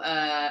 I thought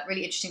a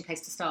really interesting place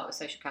to start with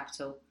social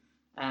capital,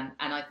 and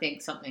I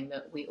think something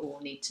that we all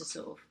need to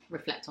sort of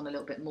reflect on a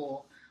little bit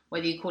more,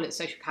 whether you call it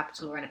social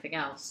capital or anything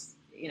else.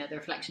 The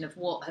reflection of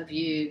what have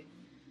you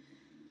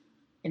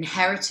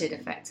inherited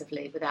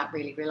effectively without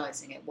really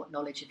realising it, what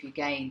knowledge have you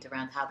gained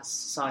around how the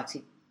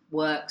society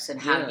works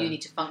and how you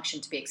need to function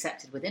to be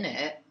accepted within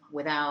it.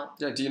 Without...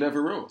 Yeah, do you know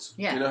the rules?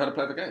 Yeah. Do you know how to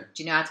play the game?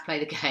 Do you know how to play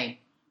the game?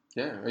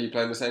 Yeah, are you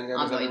playing the same game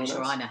as everyone else? I'm not even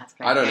sure I know how to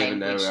play the game. I don't even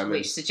know.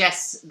 Which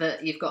suggests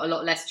that you've got a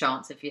lot less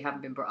chance if you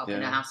haven't been brought up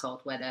in a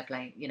household where they're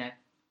playing, if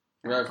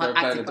they're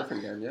playing a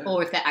different game,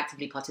 or if they're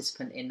actively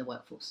participant in the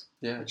workforce,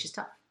 which is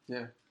tough.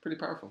 Yeah, pretty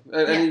powerful.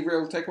 Any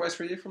real takeaways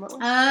for you from that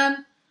one? I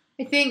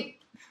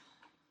think,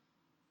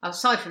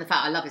 aside from the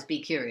fact I love is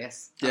be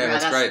curious. Yeah,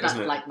 that's great, that's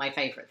isn't it? Like my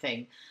favourite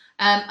thing.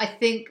 I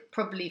think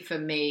probably for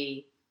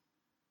me...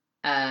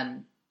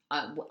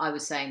 I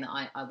was saying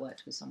that I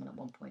worked with someone at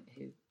one point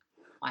who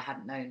I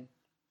hadn't known.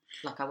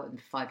 Like I worked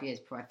with them for 5 years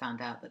before I found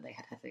out that they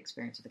had the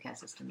experience of the care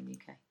system in the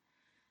UK.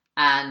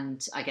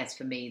 And I guess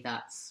for me,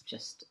 that's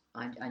just,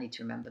 I need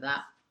to remember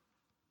that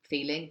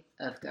feeling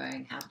of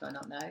going, how did I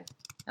not know?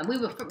 And we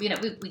were, we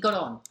got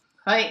on,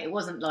 right? It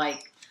wasn't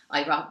like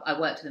I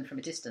worked with them from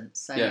a distance.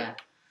 So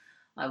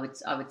I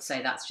would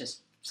say that's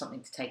just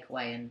something to take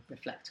away and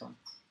reflect on.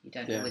 You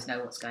don't always know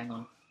what's going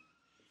on.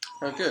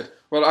 Oh, good.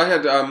 Well, I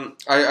had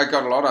I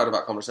got a lot out of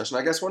that conversation.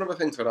 I guess one of the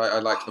things that I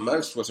liked the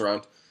most was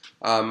around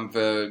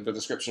the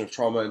description of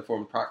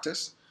trauma-informed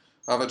practice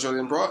that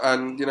Julian brought.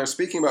 And,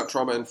 speaking about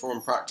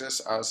trauma-informed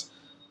practice as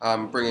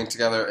bringing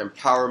together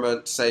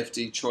empowerment,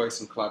 safety,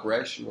 choice, and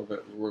collaboration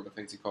were the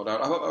things he called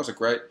out. I thought that was a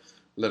great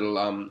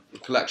little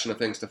collection of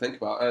things to think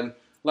about. And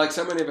like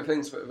so many of the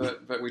things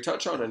that we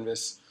touch on in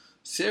this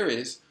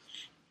series,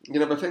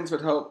 the things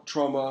that help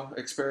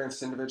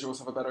trauma-experienced individuals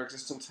have a better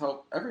existence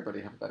help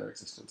everybody have a better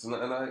existence. And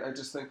I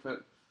just think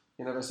that,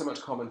 there's so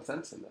much common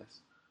sense in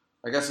this.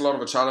 I guess a lot of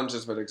the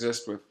challenges that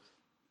exist with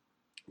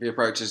the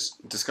approaches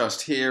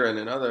discussed here and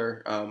in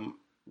other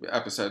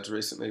episodes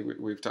recently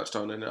we've touched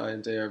on in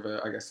IND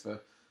are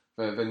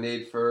the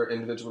need for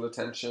individual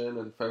attention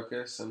and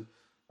focus, and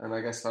I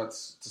guess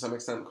that's to some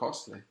extent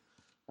costly.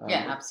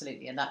 Yeah,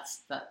 absolutely. And that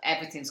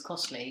everything's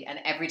costly, and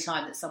every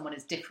time that someone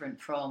is different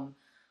from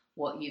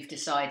what you've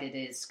decided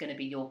is going to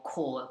be your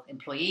core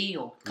employee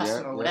or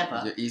customer or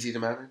whatever. You're easy to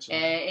manage.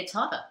 It's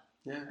harder.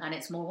 Yeah. And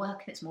it's more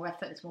work, and it's more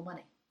effort, it's more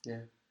money.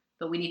 Yeah.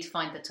 But we need to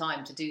find the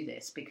time to do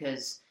this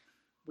because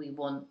we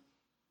want,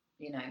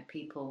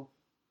 people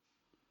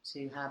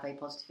to have a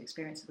positive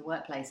experience at the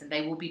workplace, and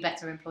they will be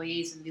better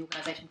employees, and the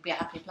organisation will be a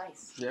happier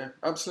place. Yeah,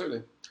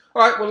 absolutely.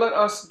 All right, well, let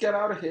us get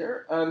out of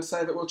here and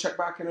say that we'll check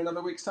back in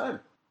another week's time.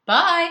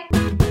 Bye.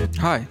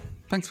 Hi.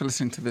 Thanks for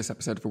listening to this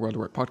episode of the World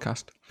of Work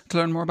podcast. To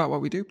learn more about what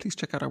we do, please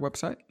check out our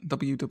website,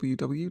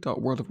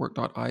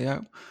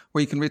 www.worldofwork.io,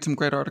 where you can read some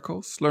great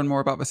articles, learn more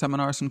about the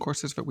seminars and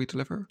courses that we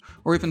deliver,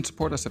 or even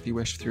support us if you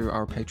wish through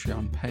our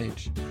Patreon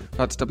page.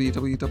 That's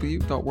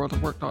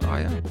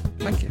www.worldofwork.io.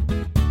 Thank you.